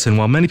the U.S., and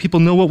while many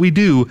people know what we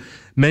do,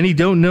 many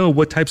don't know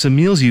what types of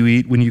meals you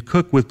eat when you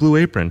cook with Blue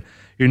Apron.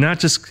 You're not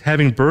just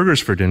having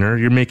burgers for dinner,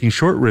 you're making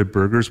short rib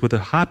burgers with a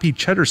hoppy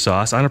cheddar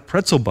sauce on a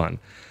pretzel bun.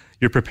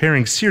 You're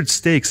preparing seared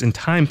steaks in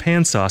thyme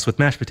pan sauce with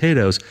mashed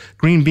potatoes,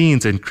 green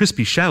beans, and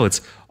crispy shallots,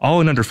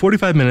 all in under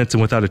 45 minutes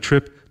and without a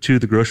trip to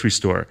the grocery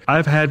store.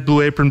 I've had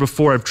Blue Apron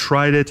before. I've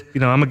tried it.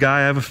 I'm a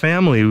guy. I have a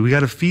family. We got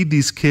to feed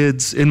these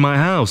kids in my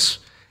house.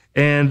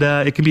 And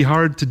it can be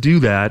hard to do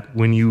that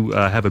when you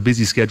have a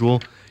busy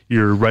schedule.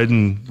 You're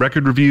writing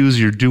record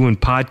reviews. You're doing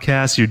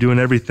podcasts. You're doing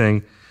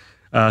everything.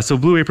 So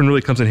Blue Apron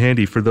really comes in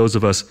handy for those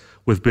of us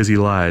with busy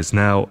lives.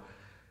 Now,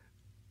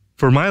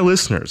 for my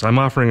listeners, I'm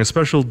offering a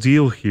special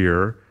deal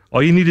here.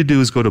 All you need to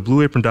do is go to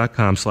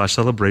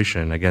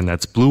blueapron.com/celebration. Again,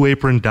 that's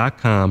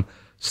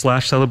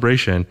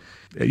blueapron.com/celebration.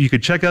 You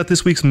could check out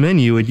this week's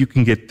menu and you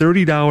can get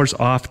 $30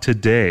 off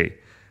today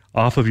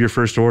off of your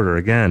first order.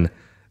 Again,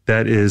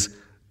 that is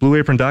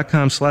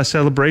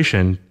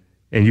blueapron.com/celebration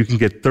and you can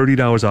get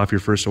 $30 off your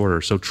first order.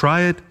 So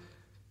try it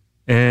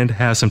and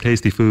have some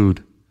tasty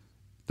food.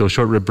 Those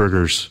short rib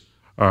burgers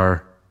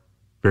are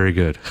very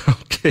good.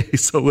 Okay,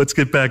 so let's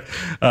get back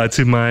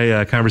to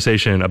my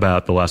conversation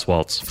about The Last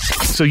Waltz.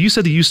 So you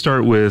said that you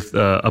start with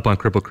Up on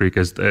Cripple Creek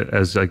as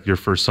like your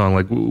first song.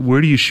 Like, where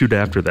do you shoot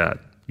after that?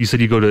 You said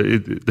you go to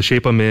The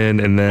Shape I'm In,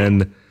 and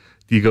then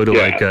do you go to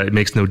like It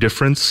Makes No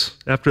Difference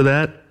after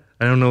that?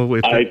 I don't know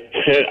if I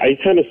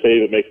tend to say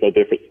It Makes No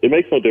Difference. It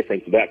Makes No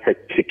Difference. That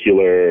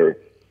particular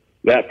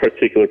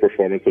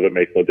performance of It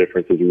Makes No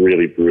Difference is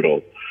really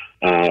brutal.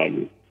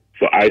 So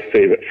I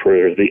save it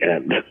for the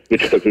end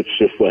because it's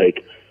just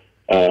like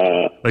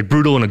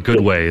brutal in a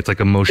good way. It's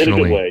like emotionally. In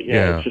a good way,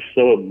 yeah. It's just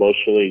so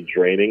emotionally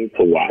draining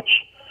to watch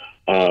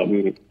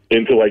and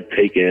to like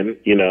take in.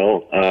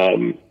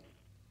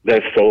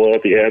 That solo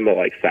at the end, the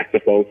like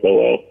saxophone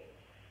solo.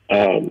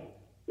 So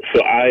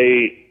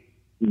I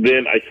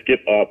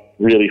skip up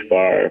really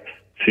far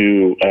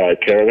to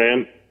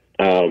Caravan,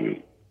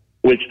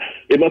 which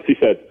it must be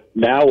said.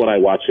 Now when I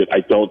watch it, I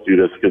don't do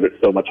this because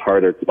it's so much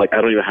harder. Like I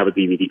don't even have a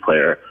DVD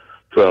player.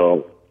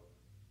 So,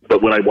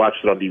 but when I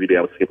watched it on DVD,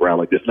 I would skip around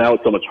like this. Now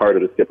it's so much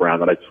harder to skip around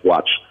that I just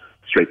watch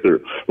straight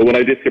through. But when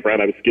I did skip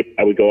around, I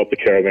would go up to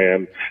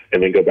Caravan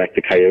and then go back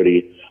to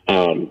Coyote,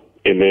 and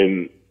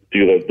then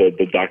do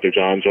the Dr.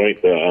 John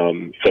joint,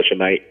 the Such a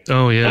Night.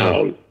 Oh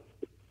yeah.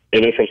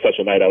 And then from Such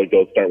a Night, I would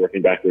go start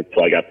working backwards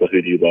till I got to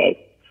Who Do You Love.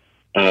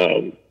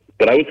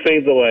 But I would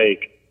save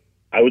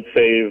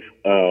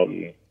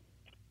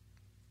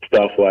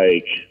stuff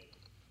like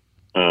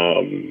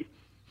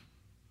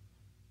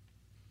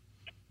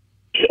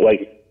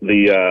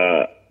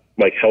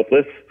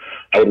Helpless.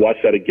 I would watch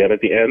that again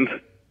at the end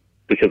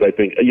because I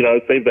think, I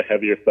would save the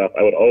heavier stuff.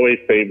 I would always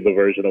save the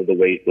version of The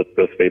Wait with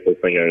those faithful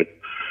singers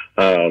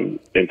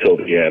until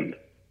the end.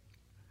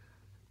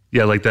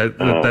 Yeah, like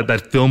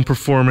that film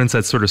performance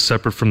that's sort of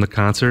separate from the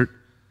concert.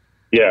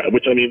 Yeah,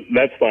 which,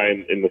 that's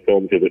fine in the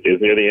film because it is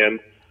near the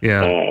end.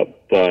 Yeah.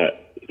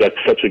 But that's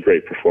such a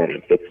great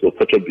performance. That's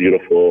such a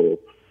beautiful,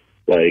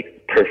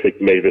 like,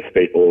 perfect Mavis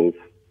Staples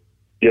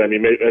Yeah, I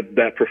mean,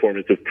 that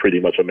performance is pretty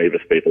much a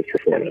Mavis Staples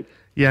performance.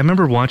 Yeah, I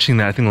remember watching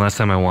that. I think the last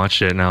time I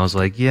watched it, and I was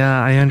like,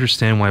 yeah, I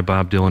understand why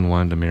Bob Dylan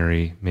wanted to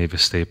marry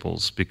Mavis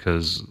Staples,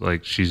 because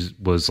like she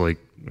was like,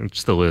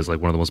 still is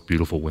like one of the most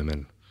beautiful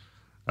women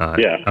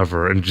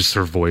ever, and just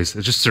her voice,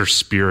 just her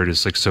spirit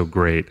is like so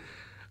great.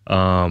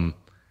 And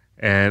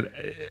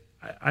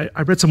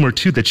I read somewhere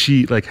too that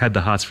she like had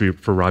the hots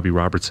for Robbie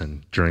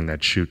Robertson during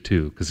that shoot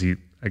too, because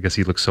I guess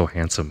he looked so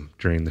handsome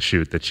during the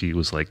shoot that she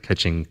was like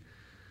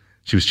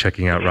she was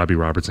checking out Robbie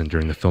Robertson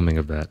during the filming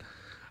of that.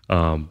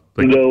 No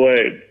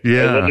way.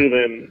 Yeah.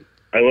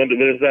 I wonder,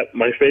 there's that,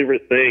 my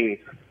favorite thing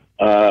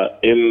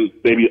in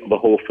maybe the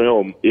whole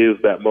film is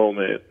that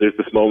moment. There's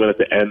this moment at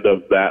the end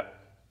of that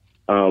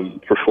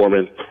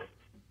performance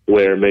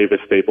where Mavis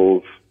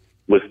Staples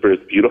whispers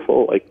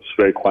beautiful, like just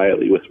very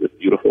quietly whispers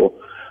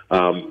beautiful,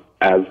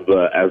 as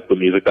the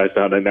music dies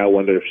down. I now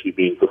wonder if she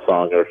means the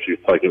song or if she's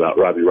talking about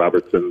Robbie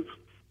Robertson's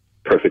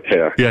perfect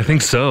hair. Yeah, I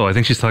think so. I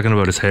think she's talking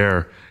about his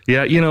hair.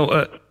 Yeah,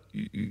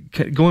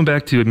 going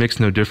back to It Makes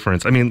No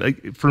Difference. I mean,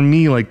 like, for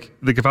me, like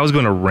if I was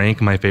going to rank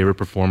my favorite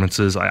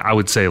performances, I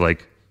would say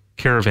like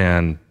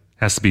Caravan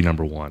has to be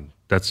number one.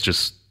 That's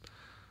just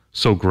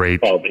so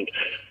great. Oh,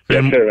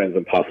 yeah, Caravan's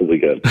impossibly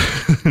good.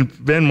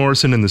 Van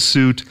Morrison in the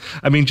suit.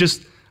 I mean,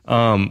 just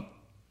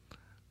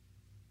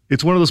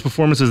it's one of those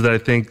performances that I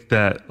think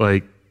that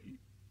like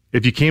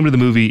if you came to the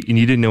movie and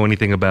you didn't know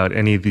anything about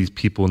any of these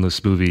people in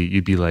this movie,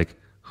 you'd be like,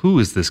 who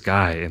is this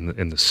guy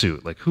in the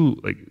suit? Like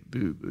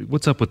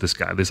what's up with this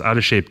guy, this out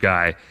of shape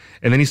guy?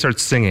 And then he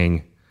starts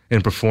singing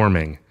and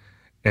performing.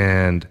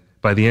 And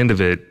by the end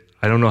of it,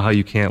 I don't know how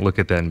you can't look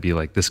at that and be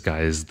like, this guy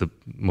is the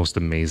most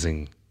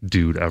amazing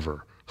dude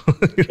ever.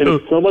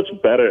 It's so much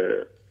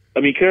better.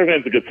 I mean,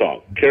 Caravan's a good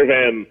song.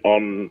 Caravan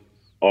on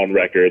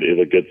record is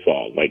a good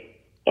song. Like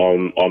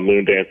on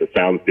Moondance, it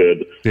sounds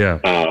good. Yeah.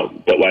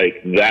 But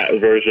like that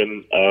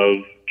version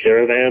of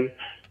Caravan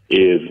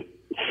is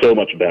so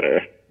much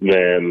better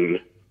than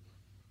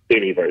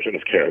any version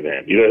of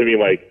Caravan. You know what I mean?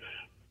 Like,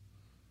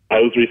 I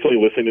was recently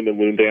listening to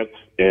Moondance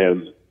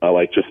and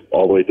like just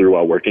all the way through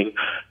while working,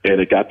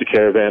 and it got to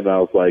Caravan and I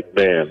was like,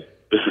 man,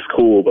 this is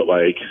cool, but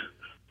like,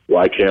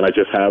 why can't I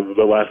just have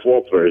the Last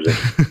Waltz version?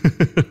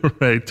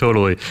 Right,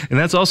 totally. And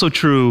that's also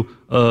true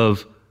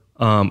of,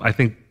 I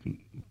think,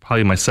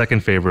 probably my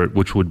second favorite,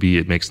 which would be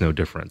It Makes No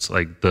Difference.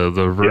 Like the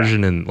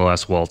version in The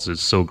Last Waltz is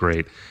so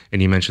great.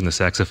 And you mentioned the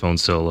saxophone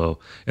solo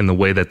and the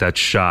way that's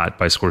shot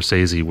by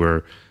Scorsese,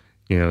 where,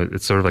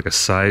 it's sort of like a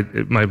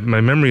side. My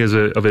memory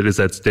of it is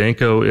that's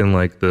Danko in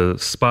like the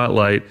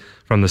spotlight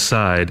from the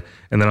side,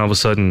 and then all of a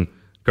sudden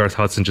Garth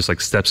Hudson just like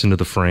steps into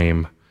the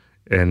frame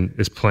and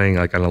is playing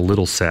like on a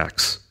little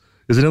sax.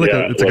 Isn't it like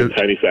a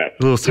tiny sax?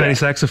 A little tiny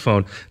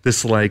saxophone.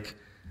 This like,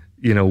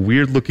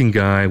 weird looking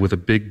guy with a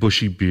big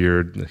bushy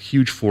beard, a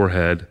huge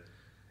forehead,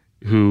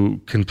 who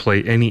can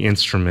play any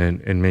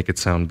instrument and make it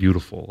sound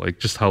beautiful. Like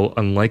just how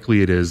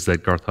unlikely it is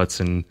that Garth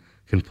Hudson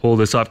can pull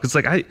this off. Because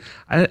like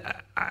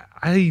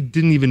I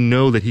didn't even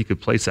know that he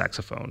could play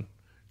saxophone.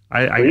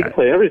 He can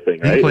play everything,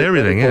 right? He can play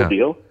everything, yeah.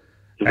 Deal?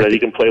 Is that he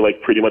can play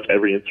like pretty much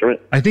every instrument?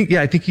 I think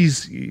he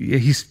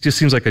just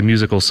seems like a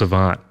musical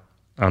savant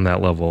on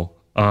that level.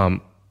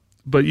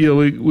 But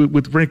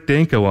with Rick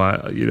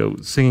Danko,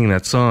 singing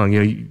that song,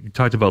 you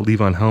talked about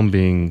Levon Helm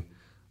being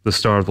the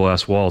star of The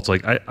Last Waltz.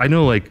 Like I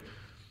know, like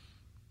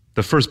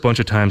the first bunch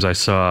of times I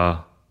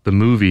saw the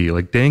movie,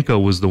 like Danko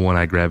was the one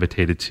I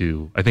gravitated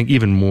to. I think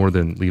even more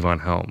than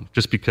Levon Helm,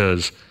 just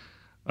because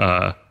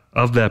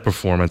of that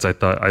performance. I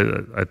thought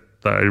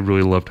I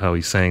really loved how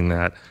he sang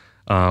that.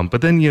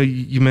 But then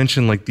you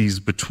mentioned like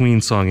these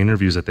between song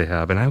interviews that they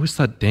have, and I always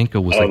thought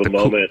Danko was like the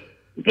moment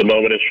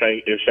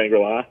in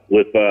Shangri-La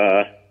with.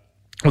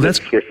 That's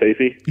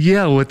Scorsese.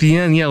 Yeah, well, at the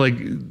end, like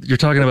you're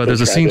talking about, there's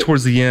a scene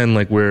towards the end,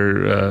 like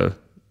where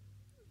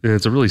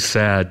it's a really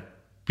sad,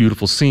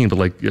 beautiful scene, but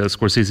like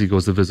Scorsese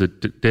goes to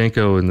visit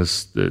Danko in the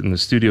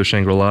studio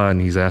Shangri-La,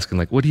 and he's asking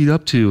like, "What are you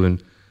up to?"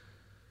 And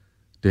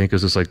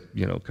Danko's just like,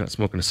 kind of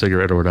smoking a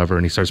cigarette or whatever,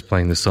 and he starts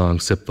playing this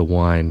song, "Sip the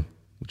Wine,"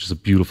 which is a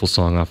beautiful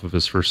song off of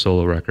his first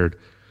solo record.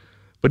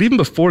 But even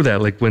before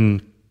that, like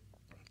when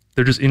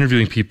they're just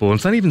interviewing people, and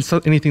it's not even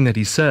anything that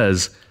he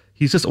says,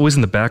 he's just always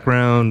in the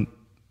background,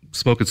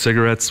 smoking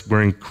cigarettes,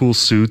 wearing cool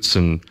suits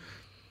and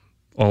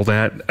all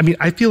that. I mean,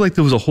 I feel like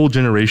there was a whole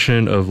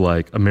generation of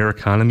like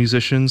Americana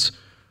musicians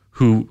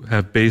who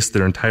have based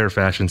their entire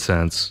fashion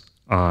sense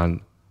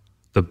on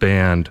the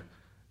band,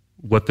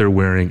 what they're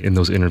wearing in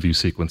those interview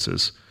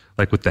sequences,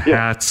 like with the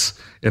hats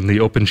and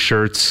the open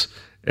shirts,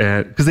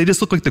 and because they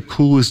just look like the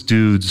coolest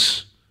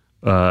dudes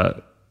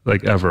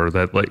like ever.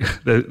 That like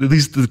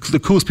the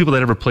coolest people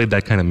that ever played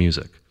that kind of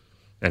music.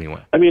 Anyway,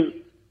 I mean.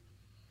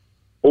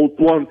 Well,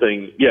 one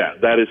thing,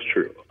 that is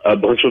true. A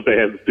bunch of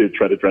bands did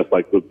try to dress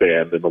like the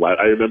band in the last.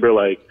 I remember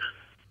like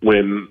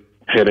when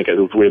Panic, it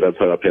was weird I'm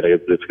talking about Panic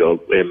at the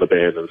Disco and the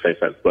band in the same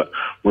sense, but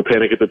when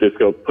Panic at the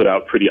Disco put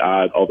out Pretty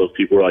Odd, all those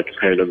people were like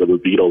comparing them to the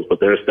Beatles,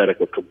 but their aesthetic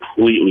was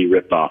completely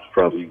ripped off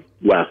from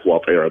Last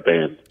Waltz era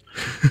band.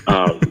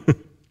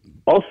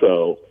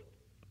 Also,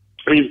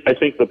 I mean, I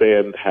think the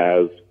band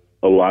has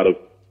a lot of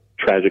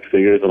tragic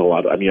figures and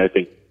I mean, I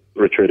think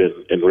Richard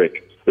and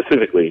Rick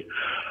specifically,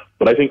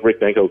 but I think Rick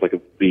Danko is like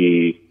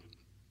the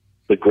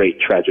great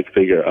tragic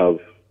figure of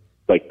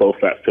like both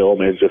that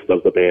film and just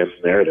of the band's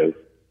narrative.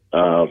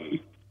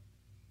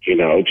 You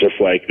know, just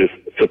like this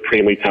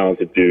supremely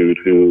talented dude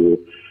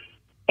who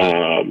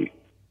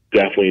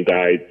definitely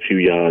died too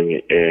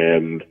young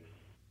and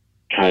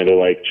kind of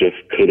like just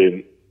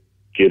couldn't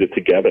get it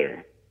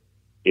together,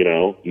 you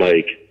know,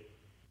 like,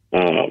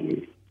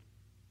 and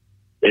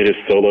his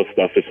solo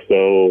stuff is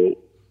so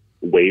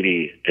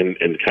weighty and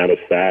kind of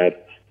sad,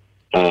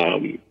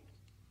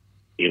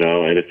 you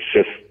know, and it's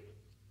just,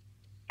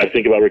 I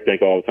think about Rick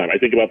Danko all the time. I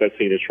think about that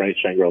scene in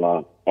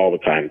Shangri-La all the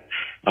time.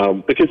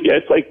 Because yeah,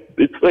 it's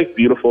like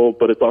beautiful,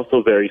 but it's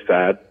also very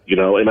sad, you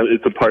know, and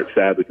it's in part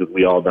sad because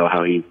we all know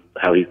how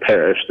he's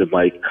perished and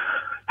like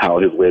how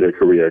his later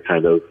career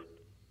kind of,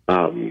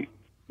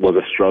 was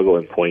a struggle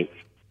in points.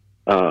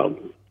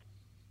 And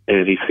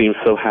he seems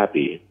so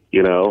happy,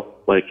 you know,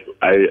 like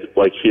I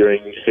like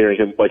hearing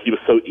him, like he was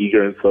so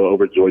eager and so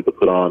overjoyed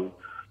to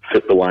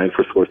fit the line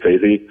for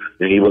Scorsese,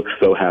 and he looks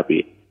so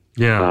happy.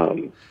 Yeah.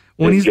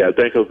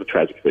 Danko's a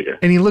tragic figure.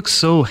 And he looks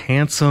so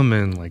handsome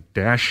and like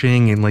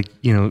dashing and like,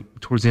 you know,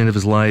 towards the end of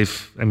his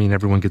life, I mean,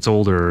 everyone gets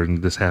older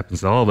and this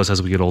happens to all of us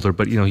as we get older,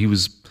 but you know, he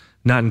was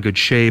not in good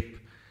shape.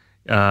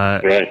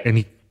 Right. And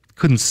he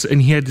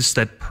had just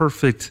that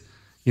perfect,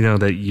 you know,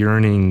 that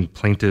yearning,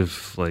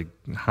 plaintive, like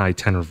high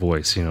tenor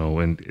voice, you know,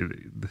 and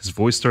his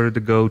voice started to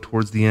go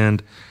towards the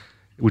end,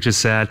 which is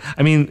sad.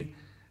 I mean,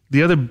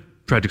 the other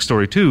tragic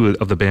story too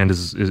of the band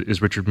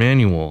is Richard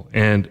Manuel.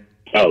 And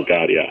oh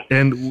God, yeah.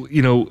 And,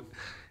 you know,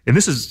 and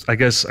this is, I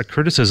guess, a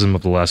criticism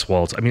of The Last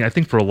Waltz. I mean, I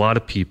think for a lot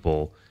of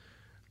people,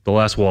 The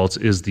Last Waltz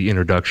is the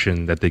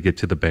introduction that they get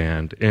to the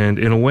band. And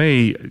in a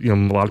way, you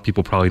know, a lot of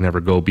people probably never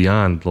go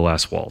beyond The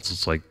Last Waltz.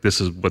 It's like, this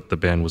is what the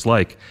band was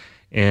like.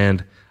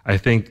 And I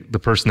think the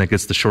person that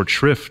gets the short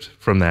shrift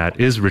from that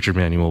is Richard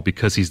Manuel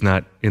because he's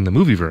not in the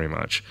movie very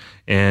much.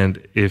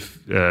 And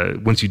if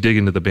once you dig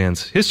into the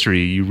band's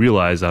history, you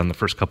realize on the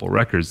first couple of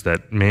records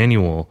that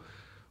Manuel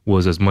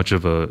was as much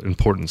of an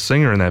important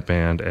singer in that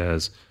band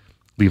as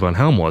Levon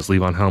Helm was.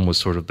 Levon Helm was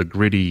sort of the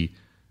gritty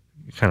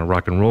kind of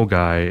rock and roll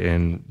guy,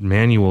 and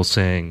Manuel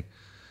sang,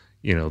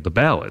 you know, the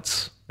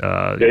ballads.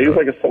 Yeah, he was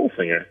like a soul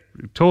singer.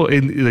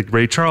 Like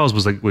Ray Charles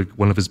was like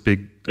one of his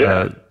big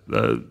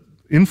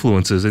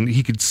influences, and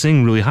he could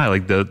sing really high,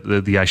 like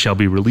the "I Shall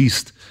Be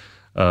Released"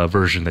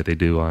 version that they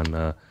do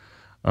on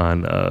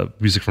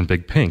Music from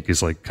Big Pink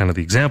is like kind of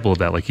the example of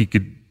that. Like he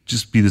could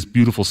just be this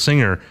beautiful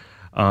singer.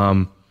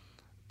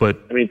 But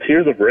I mean,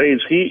 Tears of Rage,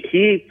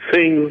 he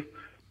sings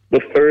the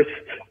first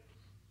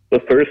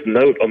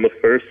note on the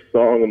first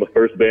song on the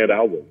first band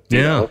album.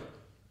 Yeah.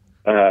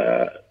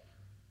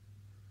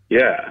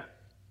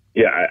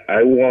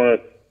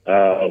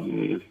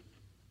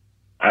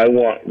 I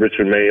want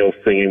Richard Manuel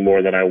singing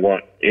more than I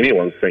want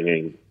anyone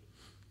singing.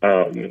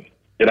 And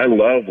I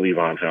love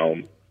Levon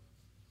Helm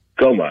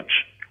so much.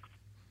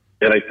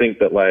 And I think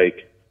that,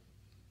 like,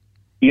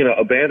 you know,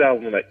 a band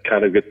album that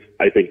kind of gets,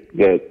 I think,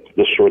 the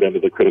short end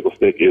of the critical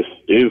stick is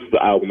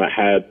the album that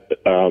has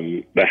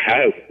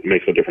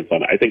Makes No Difference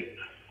on it.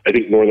 I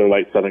think Northern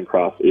Lights, Southern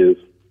Cross is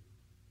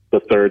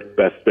the third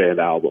best band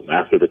album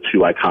after the two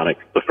iconic,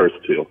 the first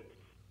two.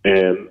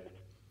 And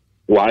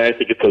why I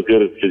think it's so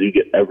good is because you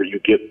get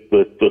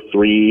the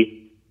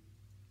three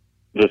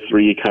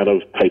kind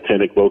of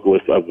titanic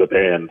vocalists of the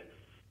band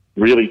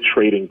really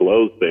trading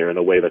blows there in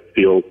a way that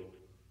feels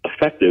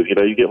effective. You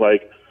know, you get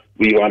like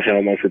Levon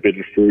Helm on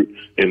Forbidden Fruit,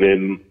 and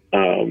then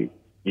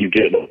you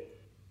get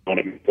on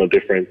It Makes No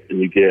Difference, and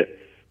you get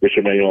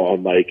Richard Manuel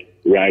on like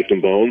Rags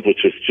and Bones,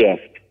 which is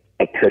just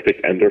a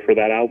perfect ender for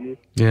that album.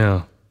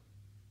 Yeah,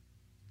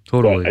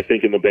 totally. But I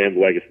think in the band's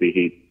legacy,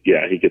 he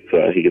gets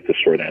a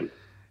short end.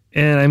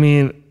 And I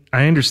mean,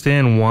 I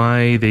understand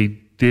why they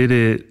did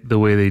it the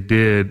way they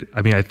did.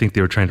 I mean, I think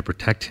they were trying to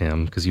protect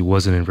him because he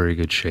wasn't in very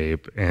good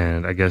shape.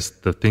 And I guess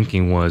the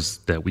thinking was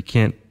that we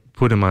can't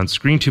put him on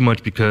screen too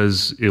much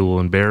because it will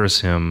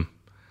embarrass him.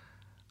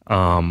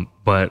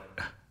 But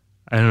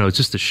I don't know, it's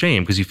just a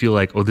shame because you feel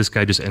like, oh, this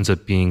guy just ends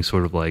up being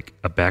sort of like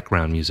a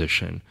background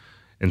musician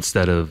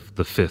instead of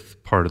the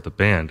fifth part of the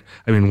band.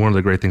 I mean, one of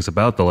the great things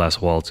about The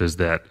Last Waltz is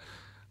that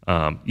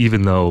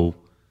even though,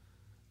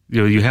 you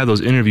know, you have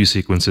those interview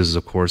sequences,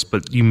 of course,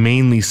 but you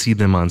mainly see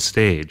them on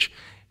stage.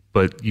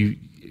 But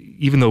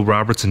even though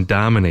Robertson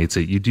dominates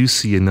it, you do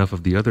see enough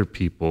of the other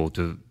people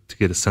to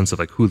get a sense of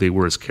like who they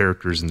were as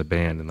characters in the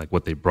band and like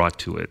what they brought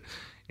to it.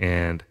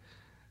 And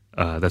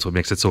that's what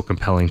makes it so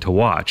compelling to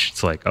watch.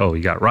 It's like, oh,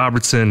 you got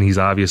Robertson. He's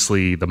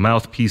obviously the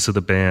mouthpiece of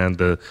the band,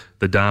 the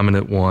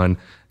dominant one.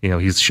 You know,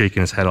 he's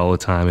shaking his head all the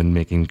time and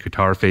making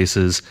guitar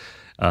faces.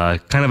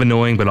 Kind of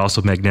annoying, but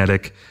also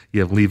magnetic.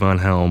 You have Levon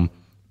Helm,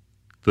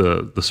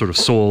 the sort of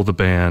soul of the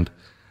band.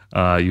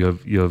 You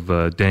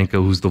have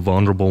Danko, who's the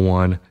vulnerable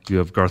one. You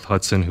have Garth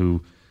Hudson,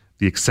 who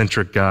the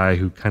eccentric guy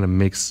who kind of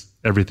makes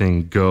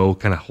everything go,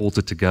 kind of holds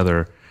it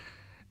together.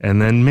 And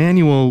then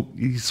Manuel,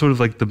 he's sort of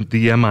like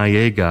the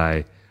MIA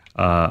guy.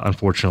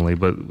 unfortunately.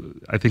 But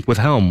I think with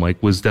Helm,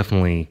 Mike was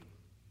definitely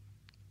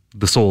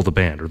the soul of the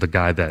band, or the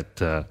guy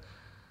that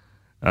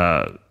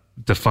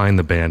defined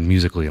the band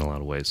musically in a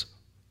lot of ways.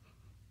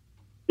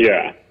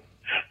 Yeah.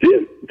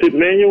 Did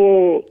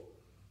Manuel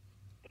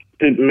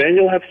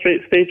have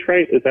stage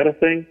fright? Is that a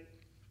thing?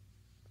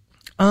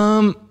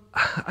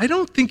 I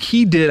don't think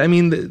he did. I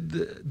mean,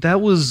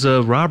 that was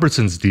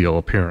Robertson's deal,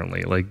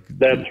 apparently.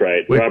 That's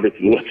right.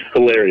 Robertson was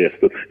hilarious.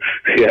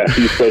 Yeah,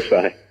 he's so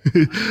shy.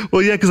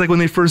 Well, yeah, because when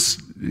they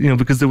first,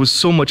 because there was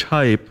so much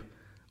hype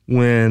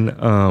when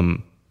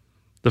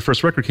the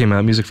first record came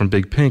out, Music from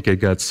Big Pink. It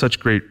got such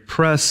great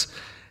press,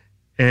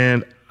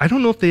 and I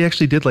don't know if they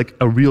actually did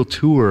a real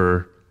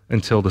tour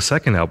until the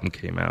second album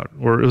came out,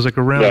 or it was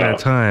around that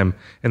time.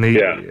 And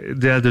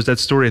there's that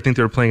story. I think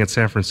they were playing at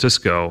San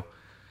Francisco.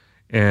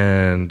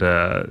 And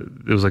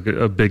it was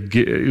a big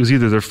gig. It was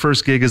either their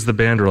first gig as the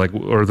band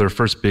or their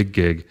first big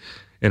gig.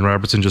 And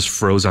Robertson just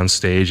froze on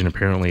stage, and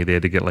apparently they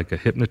had to get a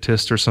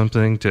hypnotist or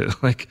something to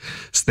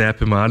snap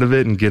him out of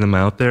it and get him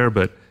out there.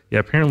 But yeah,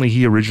 apparently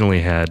he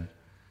originally had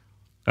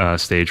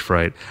stage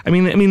fright. I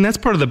mean that's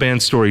part of the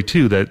band's story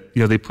too. That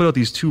they put out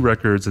these two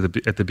records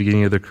at the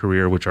beginning of their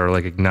career, which are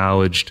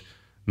acknowledged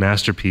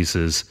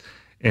masterpieces,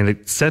 and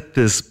it set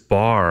this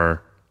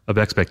bar of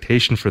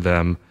expectation for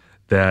them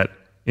that,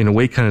 in a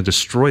way, kind of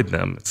destroyed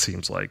them, it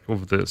seems like,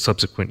 over the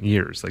subsequent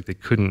years. They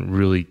couldn't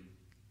really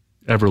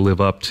ever live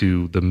up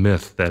to the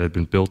myth that had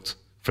been built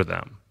for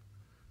them.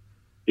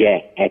 Yeah,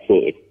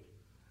 absolutely.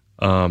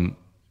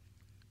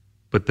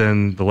 But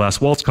then The Last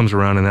Waltz comes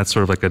around, and that's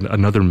sort of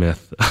another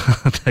myth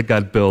that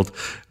got built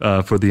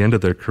for the end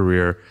of their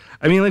career.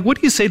 I mean, what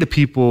do you say to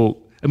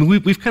people? I mean,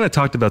 we've kind of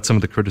talked about some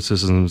of the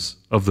criticisms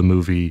of the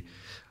movie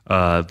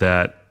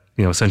that,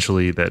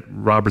 essentially that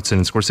Robertson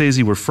and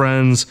Scorsese were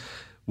friends,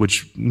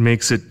 which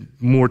makes it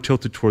more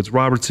tilted towards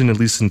Robertson, at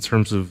least in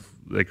terms of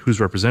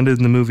who's represented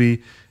in the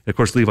movie. Of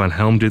course, Levon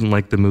Helm didn't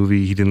like the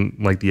movie. He didn't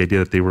like the idea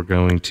that they were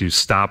going to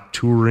stop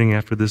touring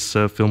after this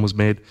film was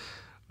made,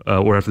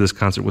 or after this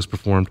concert was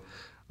performed.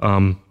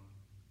 For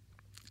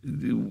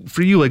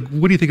you,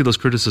 what do you think of those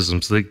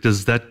criticisms?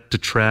 Does that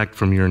detract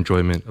from your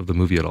enjoyment of the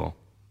movie at all?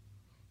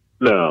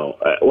 No.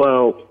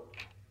 Well,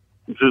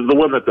 the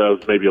one that does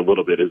maybe a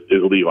little bit is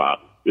Levon.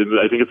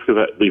 I think it's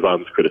because of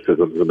Levon's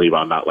criticisms and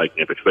Levon not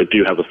liking it, because I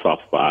do have a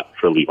soft spot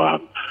for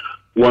Levon.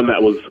 One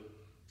that was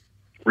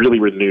really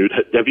renewed.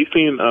 Have you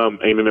seen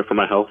Aiming It for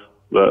My Health,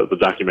 the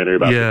documentary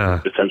about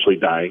him essentially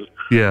dying?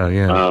 Yeah.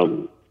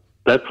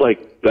 That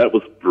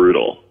was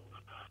brutal.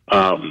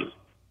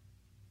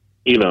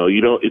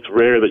 It's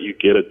rare that you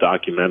get a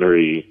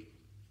documentary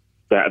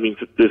that,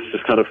 this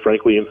is kind of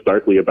frankly and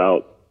starkly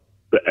about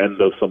the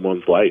end of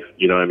someone's life.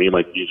 You know what I mean?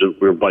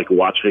 We're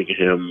watching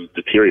him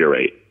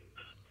deteriorate.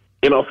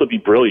 And also be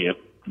brilliant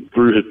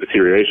through his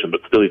deterioration, but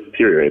still he's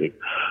deteriorating.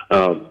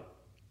 And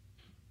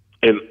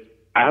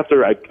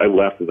after I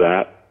left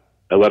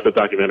the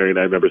documentary, and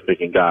I remember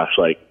thinking, gosh,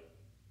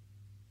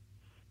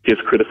 his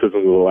criticism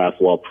of The Last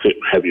Waltz sit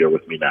heavier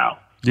with me now.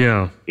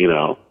 Yeah.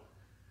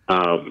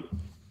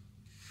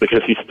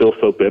 Because he's still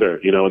so bitter.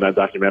 In that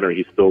documentary,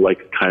 he's still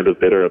kind of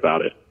bitter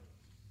about it.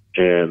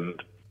 And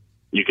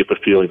you get the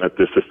feeling that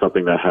this is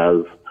something that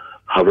has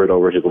hovered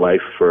over his life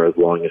for as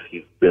long as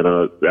he's been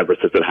ever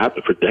since it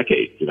happened, for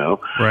decades,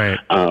 Right.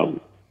 And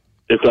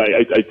so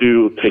I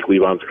do take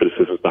Levon's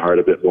criticisms to heart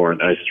a bit more,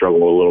 and I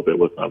struggle a little bit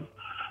with them.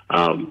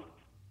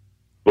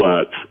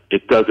 But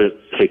it doesn't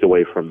take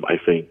away from, I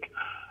think,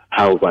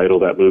 how vital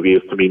that movie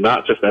is to me,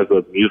 not just as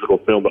a musical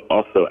film, but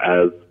also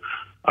as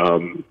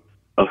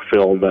a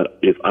film that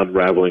is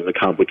unraveling the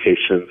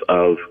complications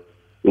of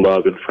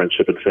love and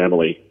friendship and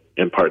family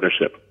and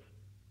partnership.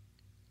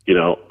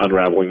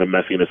 Unraveling the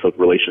messiness of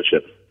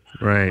relationships,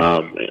 right?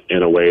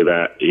 In a way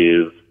that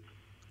is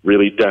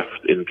really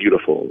deft and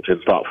beautiful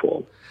and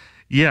thoughtful.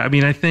 Yeah,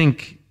 I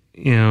think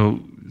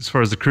as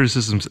far as the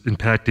criticisms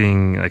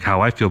impacting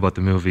how I feel about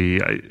the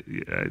movie, I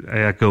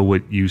echo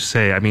what you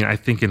say. I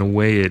think in a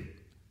way it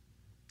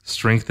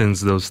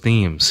strengthens those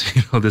themes.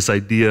 This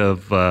idea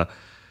of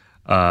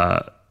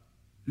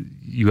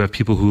you have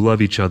people who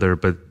love each other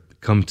but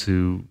come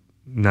to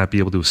not be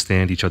able to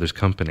withstand each other's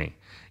company,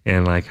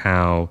 and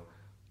how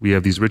we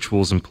have these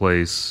rituals in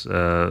place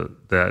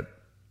that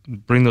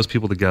bring those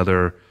people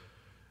together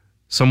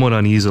somewhat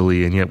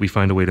uneasily, and yet we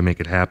find a way to make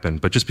it happen.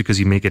 But just because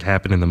you make it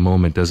happen in the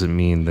moment doesn't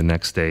mean the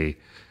next day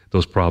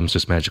those problems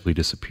just magically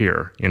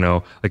disappear. In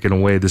a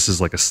way, this is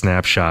a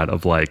snapshot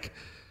of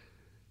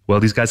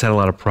well, these guys had a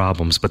lot of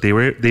problems, but they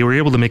were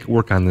able to make it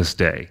work on this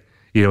day.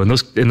 And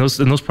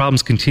those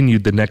problems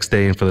continued the next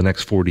day and for the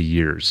next 40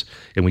 years,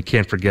 and we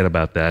can't forget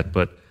about that.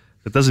 But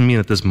that doesn't mean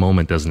that this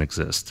moment doesn't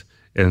exist,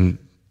 and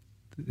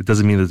it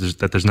doesn't mean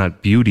that there's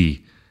not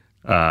beauty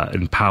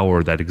and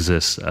power that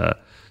exists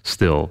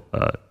still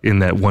in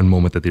that one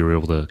moment that they were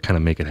able to kind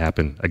of make it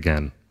happen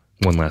again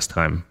one last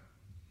time.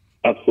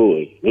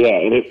 Absolutely, yeah,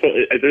 and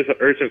there's an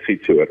urgency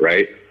to it,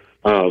 right?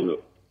 And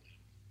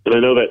I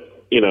know that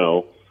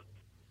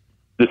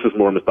this is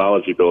more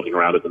mythology building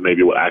around it than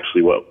maybe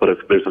but if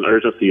there's an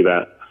urgency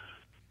that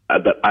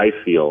I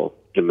feel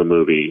in the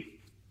movie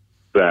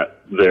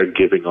that they're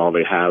giving all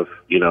they have,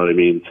 you know what I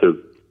mean,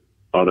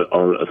 on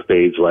a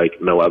stage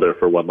like no other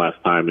for one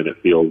last time, and it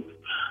feels,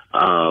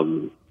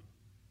 and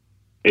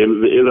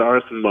there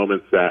are some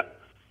moments that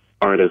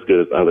aren't as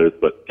good as others,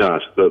 but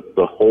gosh,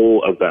 the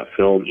whole of that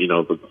film, you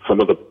know, some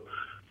of the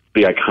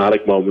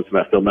iconic moments in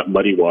that film, that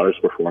Muddy Waters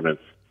performance,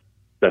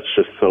 that's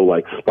just so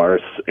like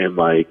sparse and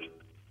like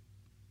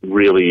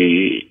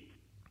really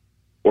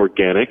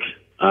organic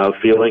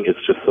feeling. It's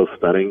just so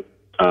stunning.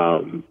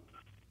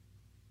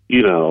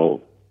 You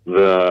know,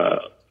 the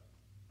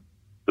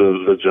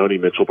Joni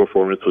Mitchell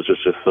performance was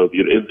just so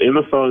beautiful. In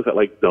the songs that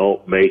like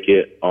don't make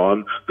it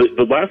on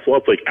the Last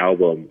Waltz like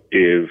album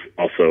is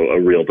also a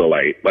real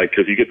delight. Like,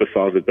 because you get the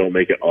songs that don't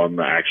make it on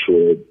the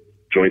actual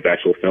joint, the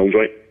actual film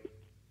joint,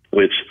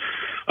 which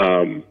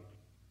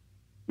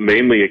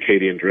mainly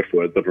Acadian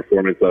Driftwood, the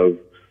performance of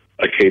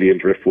Acadian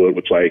Driftwood,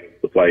 which like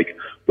with like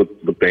the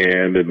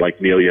band and like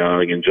Neil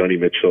Young and Joni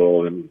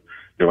Mitchell and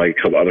like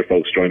a couple other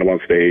folks join them on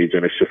stage,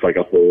 and it's just like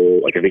a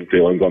whole, like I think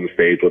Dylan's on the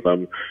stage with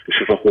them. It's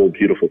just a whole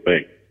beautiful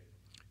thing.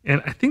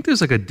 And I think there's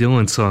like a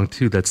Dylan song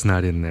too that's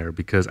not in there,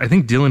 because I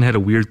think Dylan had a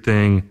weird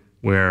thing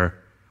where,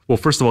 well,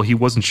 first of all, he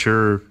wasn't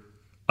sure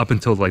up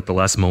until like the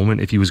last moment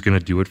if he was going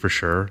to do it for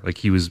sure. Like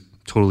he was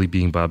totally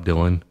being Bob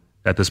Dylan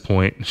at this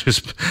point.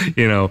 Just,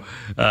 you know,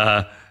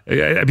 I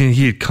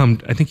mean,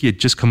 I think he had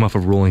just come off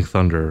of Rolling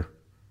Thunder,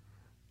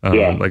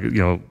 like, you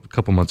know, a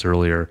couple months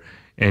earlier.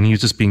 And he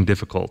was just being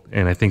difficult.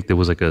 And I think there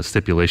was like a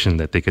stipulation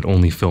that they could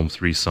only film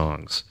 3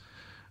 songs.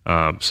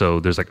 So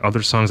there's like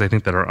other songs I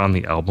think that are on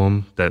the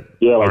album that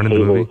aren't in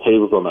the movie.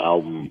 Hazel's on the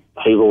album.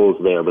 Hazel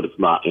is there, but it's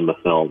not in the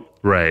film.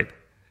 Right.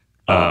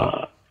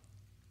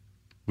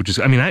 Which is,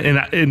 I mean,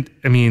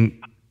 I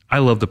mean, I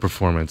love the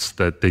performance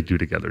that they do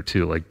together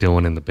too. Like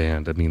Dylan and the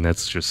band. I mean,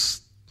 that's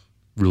just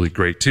really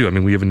great too. I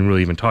mean, we haven't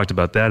really even talked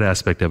about that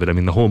aspect of it. I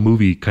mean, the whole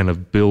movie kind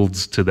of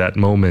builds to that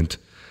moment.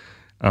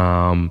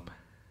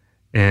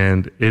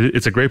 And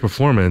it's a great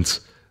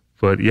performance,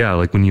 but yeah,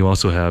 like when you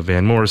also have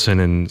Van Morrison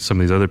and some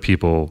of these other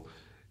people,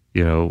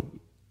 you know,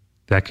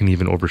 that can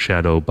even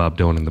overshadow Bob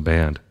Dylan and the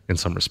band in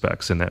some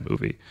respects in that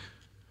movie.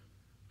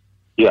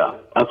 Yeah,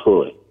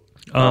 absolutely.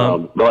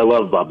 Though I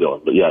love Bob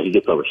Dylan, but yeah, he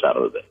gets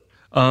overshadowed a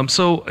bit.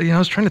 So yeah, I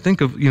was trying to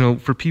think of, you know,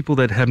 for people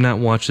that have not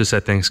watched this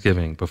at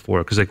Thanksgiving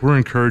before, because like we're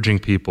encouraging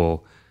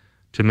people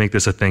to make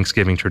this a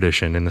Thanksgiving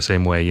tradition in the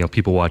same way, you know,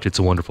 people watch It's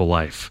a Wonderful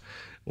Life,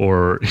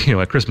 or, you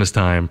know, at Christmas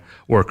time,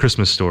 or A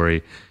Christmas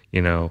Story.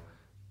 You know,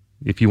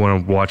 if you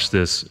want to watch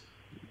this,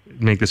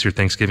 make this your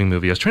Thanksgiving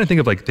movie. I was trying to think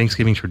of like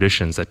Thanksgiving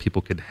traditions that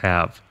people could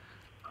have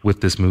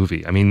with this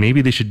movie. I mean,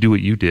 maybe they should do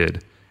what you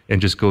did and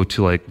just go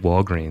to like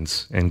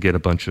Walgreens and get a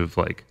bunch of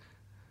like,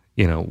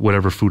 you know,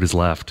 whatever food is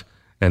left,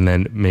 and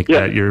then make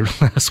that your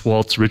Last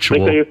Waltz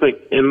ritual.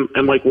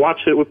 And like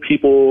watch it with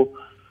people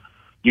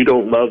you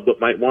don't love but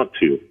might want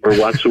to, or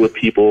watch it with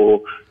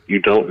people you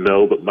don't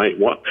know but might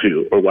want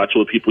to, or watch it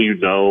with people you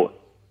know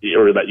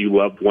or that you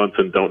loved once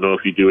and don't know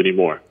if you do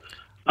anymore.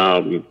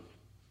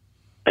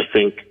 I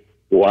think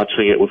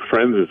watching it with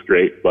friends is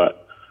great,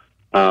 but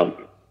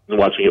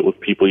watching it with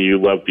people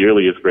you love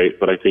dearly is great.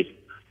 But I think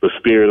the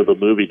spirit of the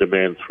movie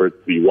demands for it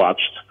to be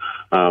watched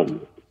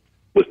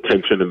with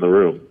tension in the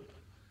room.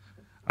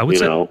 I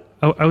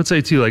would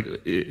say too, like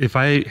if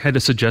I had to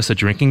suggest a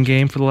drinking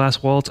game for The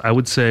Last Waltz, I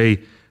would say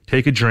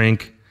take a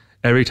drink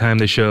every time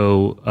they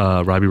show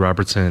Robbie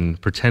Robertson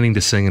pretending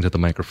to sing into the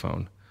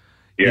microphone.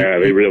 Yeah,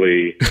 he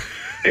really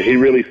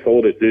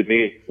sold it, didn't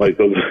he? Like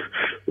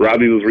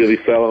Robbie was really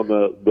selling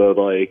the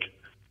like,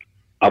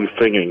 I'm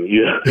singing.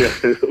 Yeah,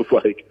 it was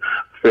like,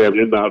 Sam,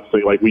 you're not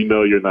singing. Like, we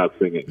know you're not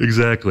singing.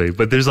 Exactly.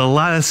 But there's a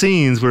lot of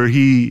scenes where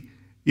he,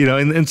 you know,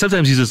 and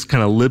sometimes he's just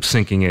kind of lip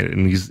syncing it,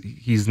 and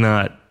he's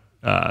not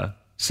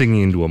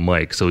singing into a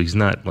mic, so he's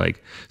not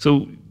like,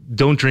 so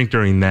don't drink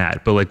during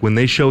that. But like when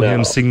they show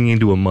him singing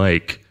into a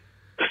mic,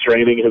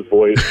 straining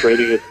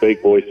his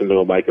fake voice into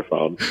a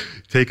microphone,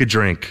 take a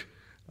drink.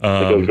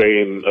 Like a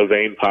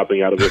vein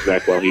popping out of his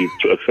neck while he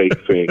fake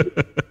sings.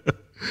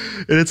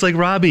 And it's like,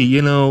 Robbie,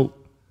 you know,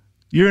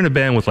 you're in a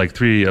band with like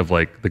 3 of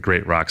like the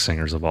great rock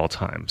singers of all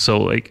time. So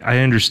like, I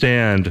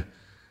understand,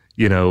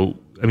 you know,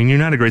 I mean, you're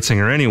not a great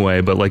singer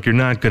anyway, but like, you're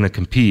not going to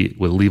compete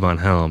with Levon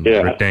Helm,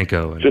 Rick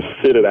Danko. Just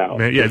sit it out.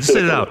 Just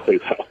sit it out.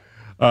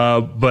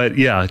 But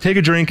yeah, take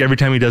a drink every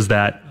time he does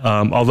that.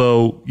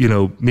 Although, you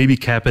know, maybe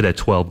cap it at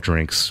 12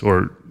 drinks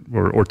or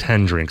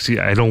 10 drinks.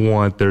 I don't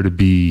want there to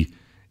be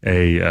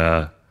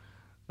an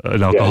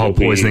alcohol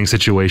poisoning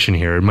situation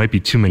here. It might be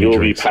too many drinks.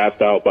 You'll be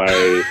passed out by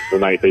the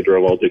night they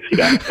drove all Dixie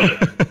down.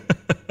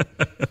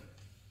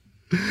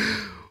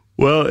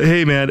 Well,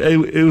 hey man,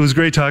 it was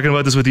great talking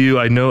about this with you.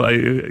 I know,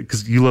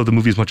 because you love the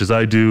movie as much as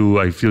I do.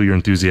 I feel your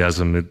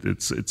enthusiasm.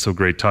 It's so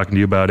great talking to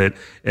you about it.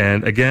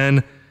 And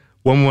again,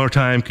 one more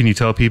time, can you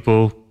tell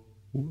people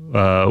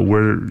tell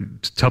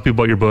people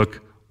about your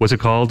book? What's it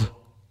called?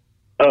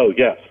 Oh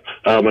yes,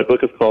 my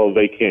book is called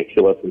 "They Can't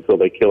Kill Us Until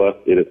They Kill Us."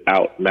 It is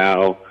out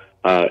now.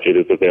 It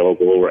is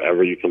available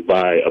wherever you can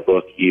buy a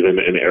book, even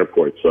in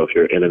airports. So if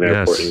you're in an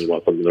airport and you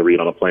want something to read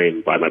on a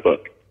plane, buy my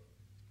book.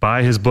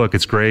 buy his book.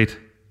 It's great.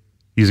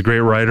 He's a great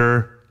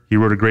writer. He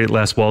wrote a great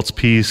Last Waltz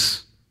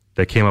piece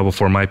that came out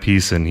before my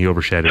piece, and he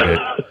overshadowed it.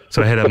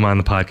 So I had him on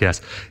the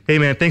podcast. Hey,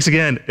 man, thanks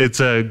again. It's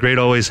great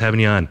always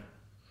having you on.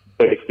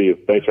 Thanks, Steve.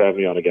 Thanks for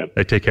having me on again.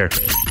 Hey, take care.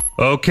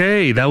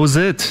 Okay, that was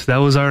it. That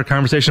was our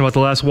conversation about The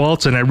Last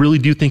Waltz, and I really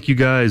do think you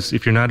guys,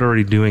 if you're not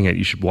already doing it,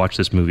 you should watch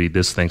this movie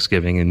this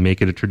Thanksgiving and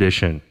make it a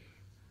tradition.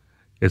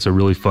 It's a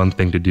really fun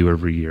thing to do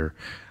every year.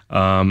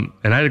 And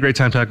I had a great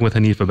time talking with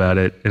Hanif about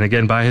it. And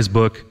again, buy his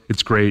book.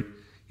 It's great.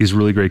 He's a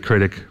really great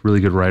critic, really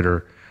good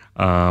writer.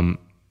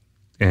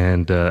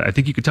 And I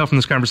think you could tell from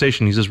this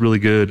conversation, he's just really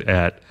good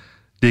at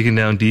digging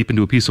down deep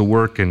into a piece of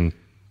work and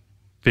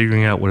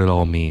figuring out what it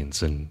all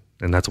means. And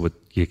that's what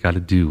you got to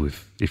do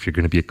if you're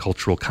going to be a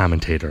cultural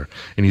commentator.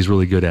 And he's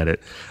really good at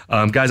it.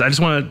 Guys, I just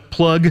want to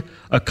plug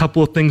a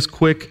couple of things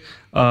quick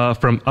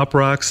from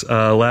Uprocks.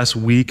 Last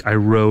week, I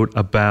wrote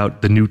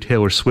about the new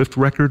Taylor Swift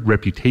record,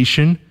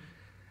 Reputation.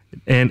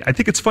 And I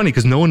think it's funny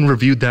because no one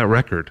reviewed that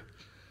record.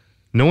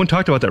 No one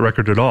talked about that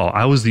record at all.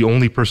 I was the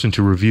only person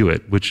to review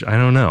it, which I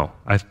don't know.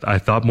 I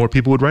thought more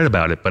people would write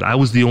about it, but I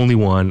was the only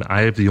one.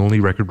 I have the only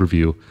record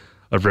review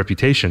of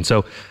Reputation.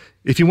 So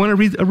if you want to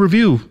read a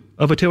review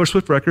of a Taylor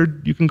Swift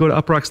record, you can go to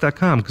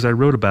uprocks.com because I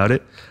wrote about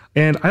it.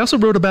 And I also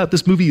wrote about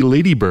this movie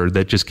Lady Bird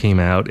that just came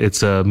out.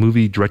 It's a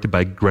movie directed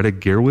by Greta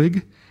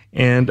Gerwig.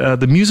 And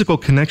the musical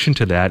connection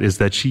to that is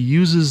that she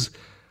uses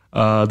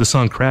the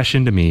song Crash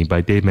Into Me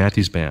by Dave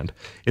Matthews Band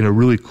in a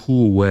really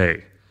cool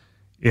way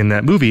in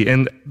that movie.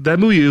 And that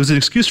movie, it was an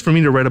excuse for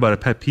me to write about a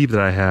pet peeve that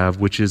I have,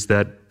 which is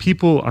that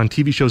people on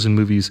TV shows and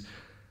movies,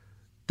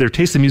 their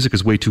taste in music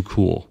is way too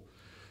cool.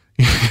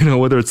 You know,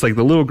 whether it's like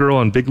the little girl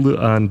on Big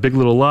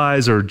Little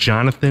Lies or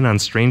Jonathan on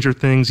Stranger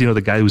Things, you know,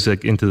 the guy who's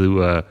like into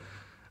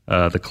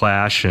the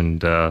Clash and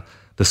the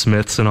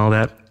Smiths and all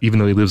that, even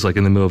though he lives like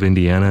in the middle of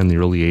Indiana in the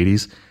early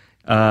 80s.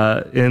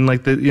 And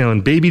like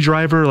and Baby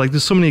Driver, like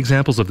there's so many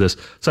examples of this.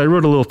 So I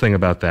wrote a little thing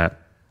about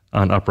that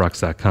on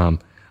uprocks.com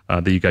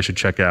that you guys should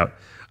check out.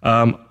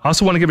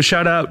 Also want to give a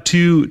shout out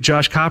to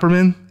Josh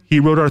Copperman. He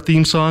wrote our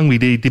theme song. We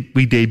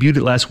debuted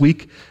it last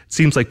week. It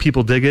seems like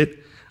people dig it.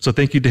 So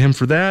thank you to him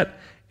for that.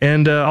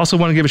 And also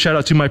want to give a shout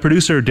out to my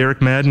producer,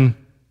 Derek Madden.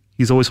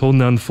 He's always holding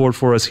down the fort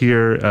for us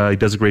here. He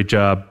does a great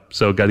job.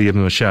 So got to give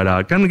him a shout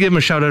out. Got to give him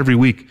a shout out every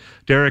week.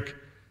 Derek,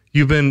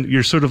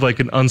 you're sort of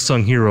like an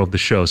unsung hero of the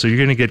show. So you're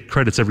going to get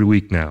credits every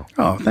week now.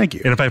 Oh, thank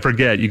you. And if I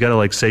forget, you got to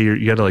like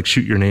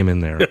shoot your name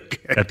in there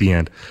at the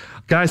end.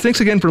 Guys,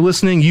 thanks again for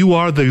listening. You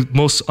are the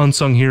most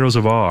unsung heroes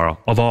of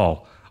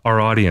all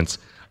our audience.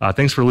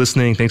 Thanks for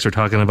listening. Thanks for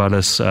talking about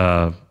us,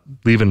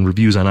 leaving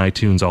reviews on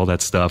iTunes, all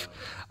that stuff.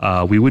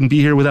 We wouldn't be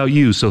here without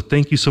you. So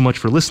thank you so much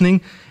for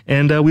listening.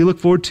 And we look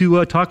forward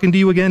to talking to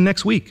you again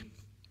next week.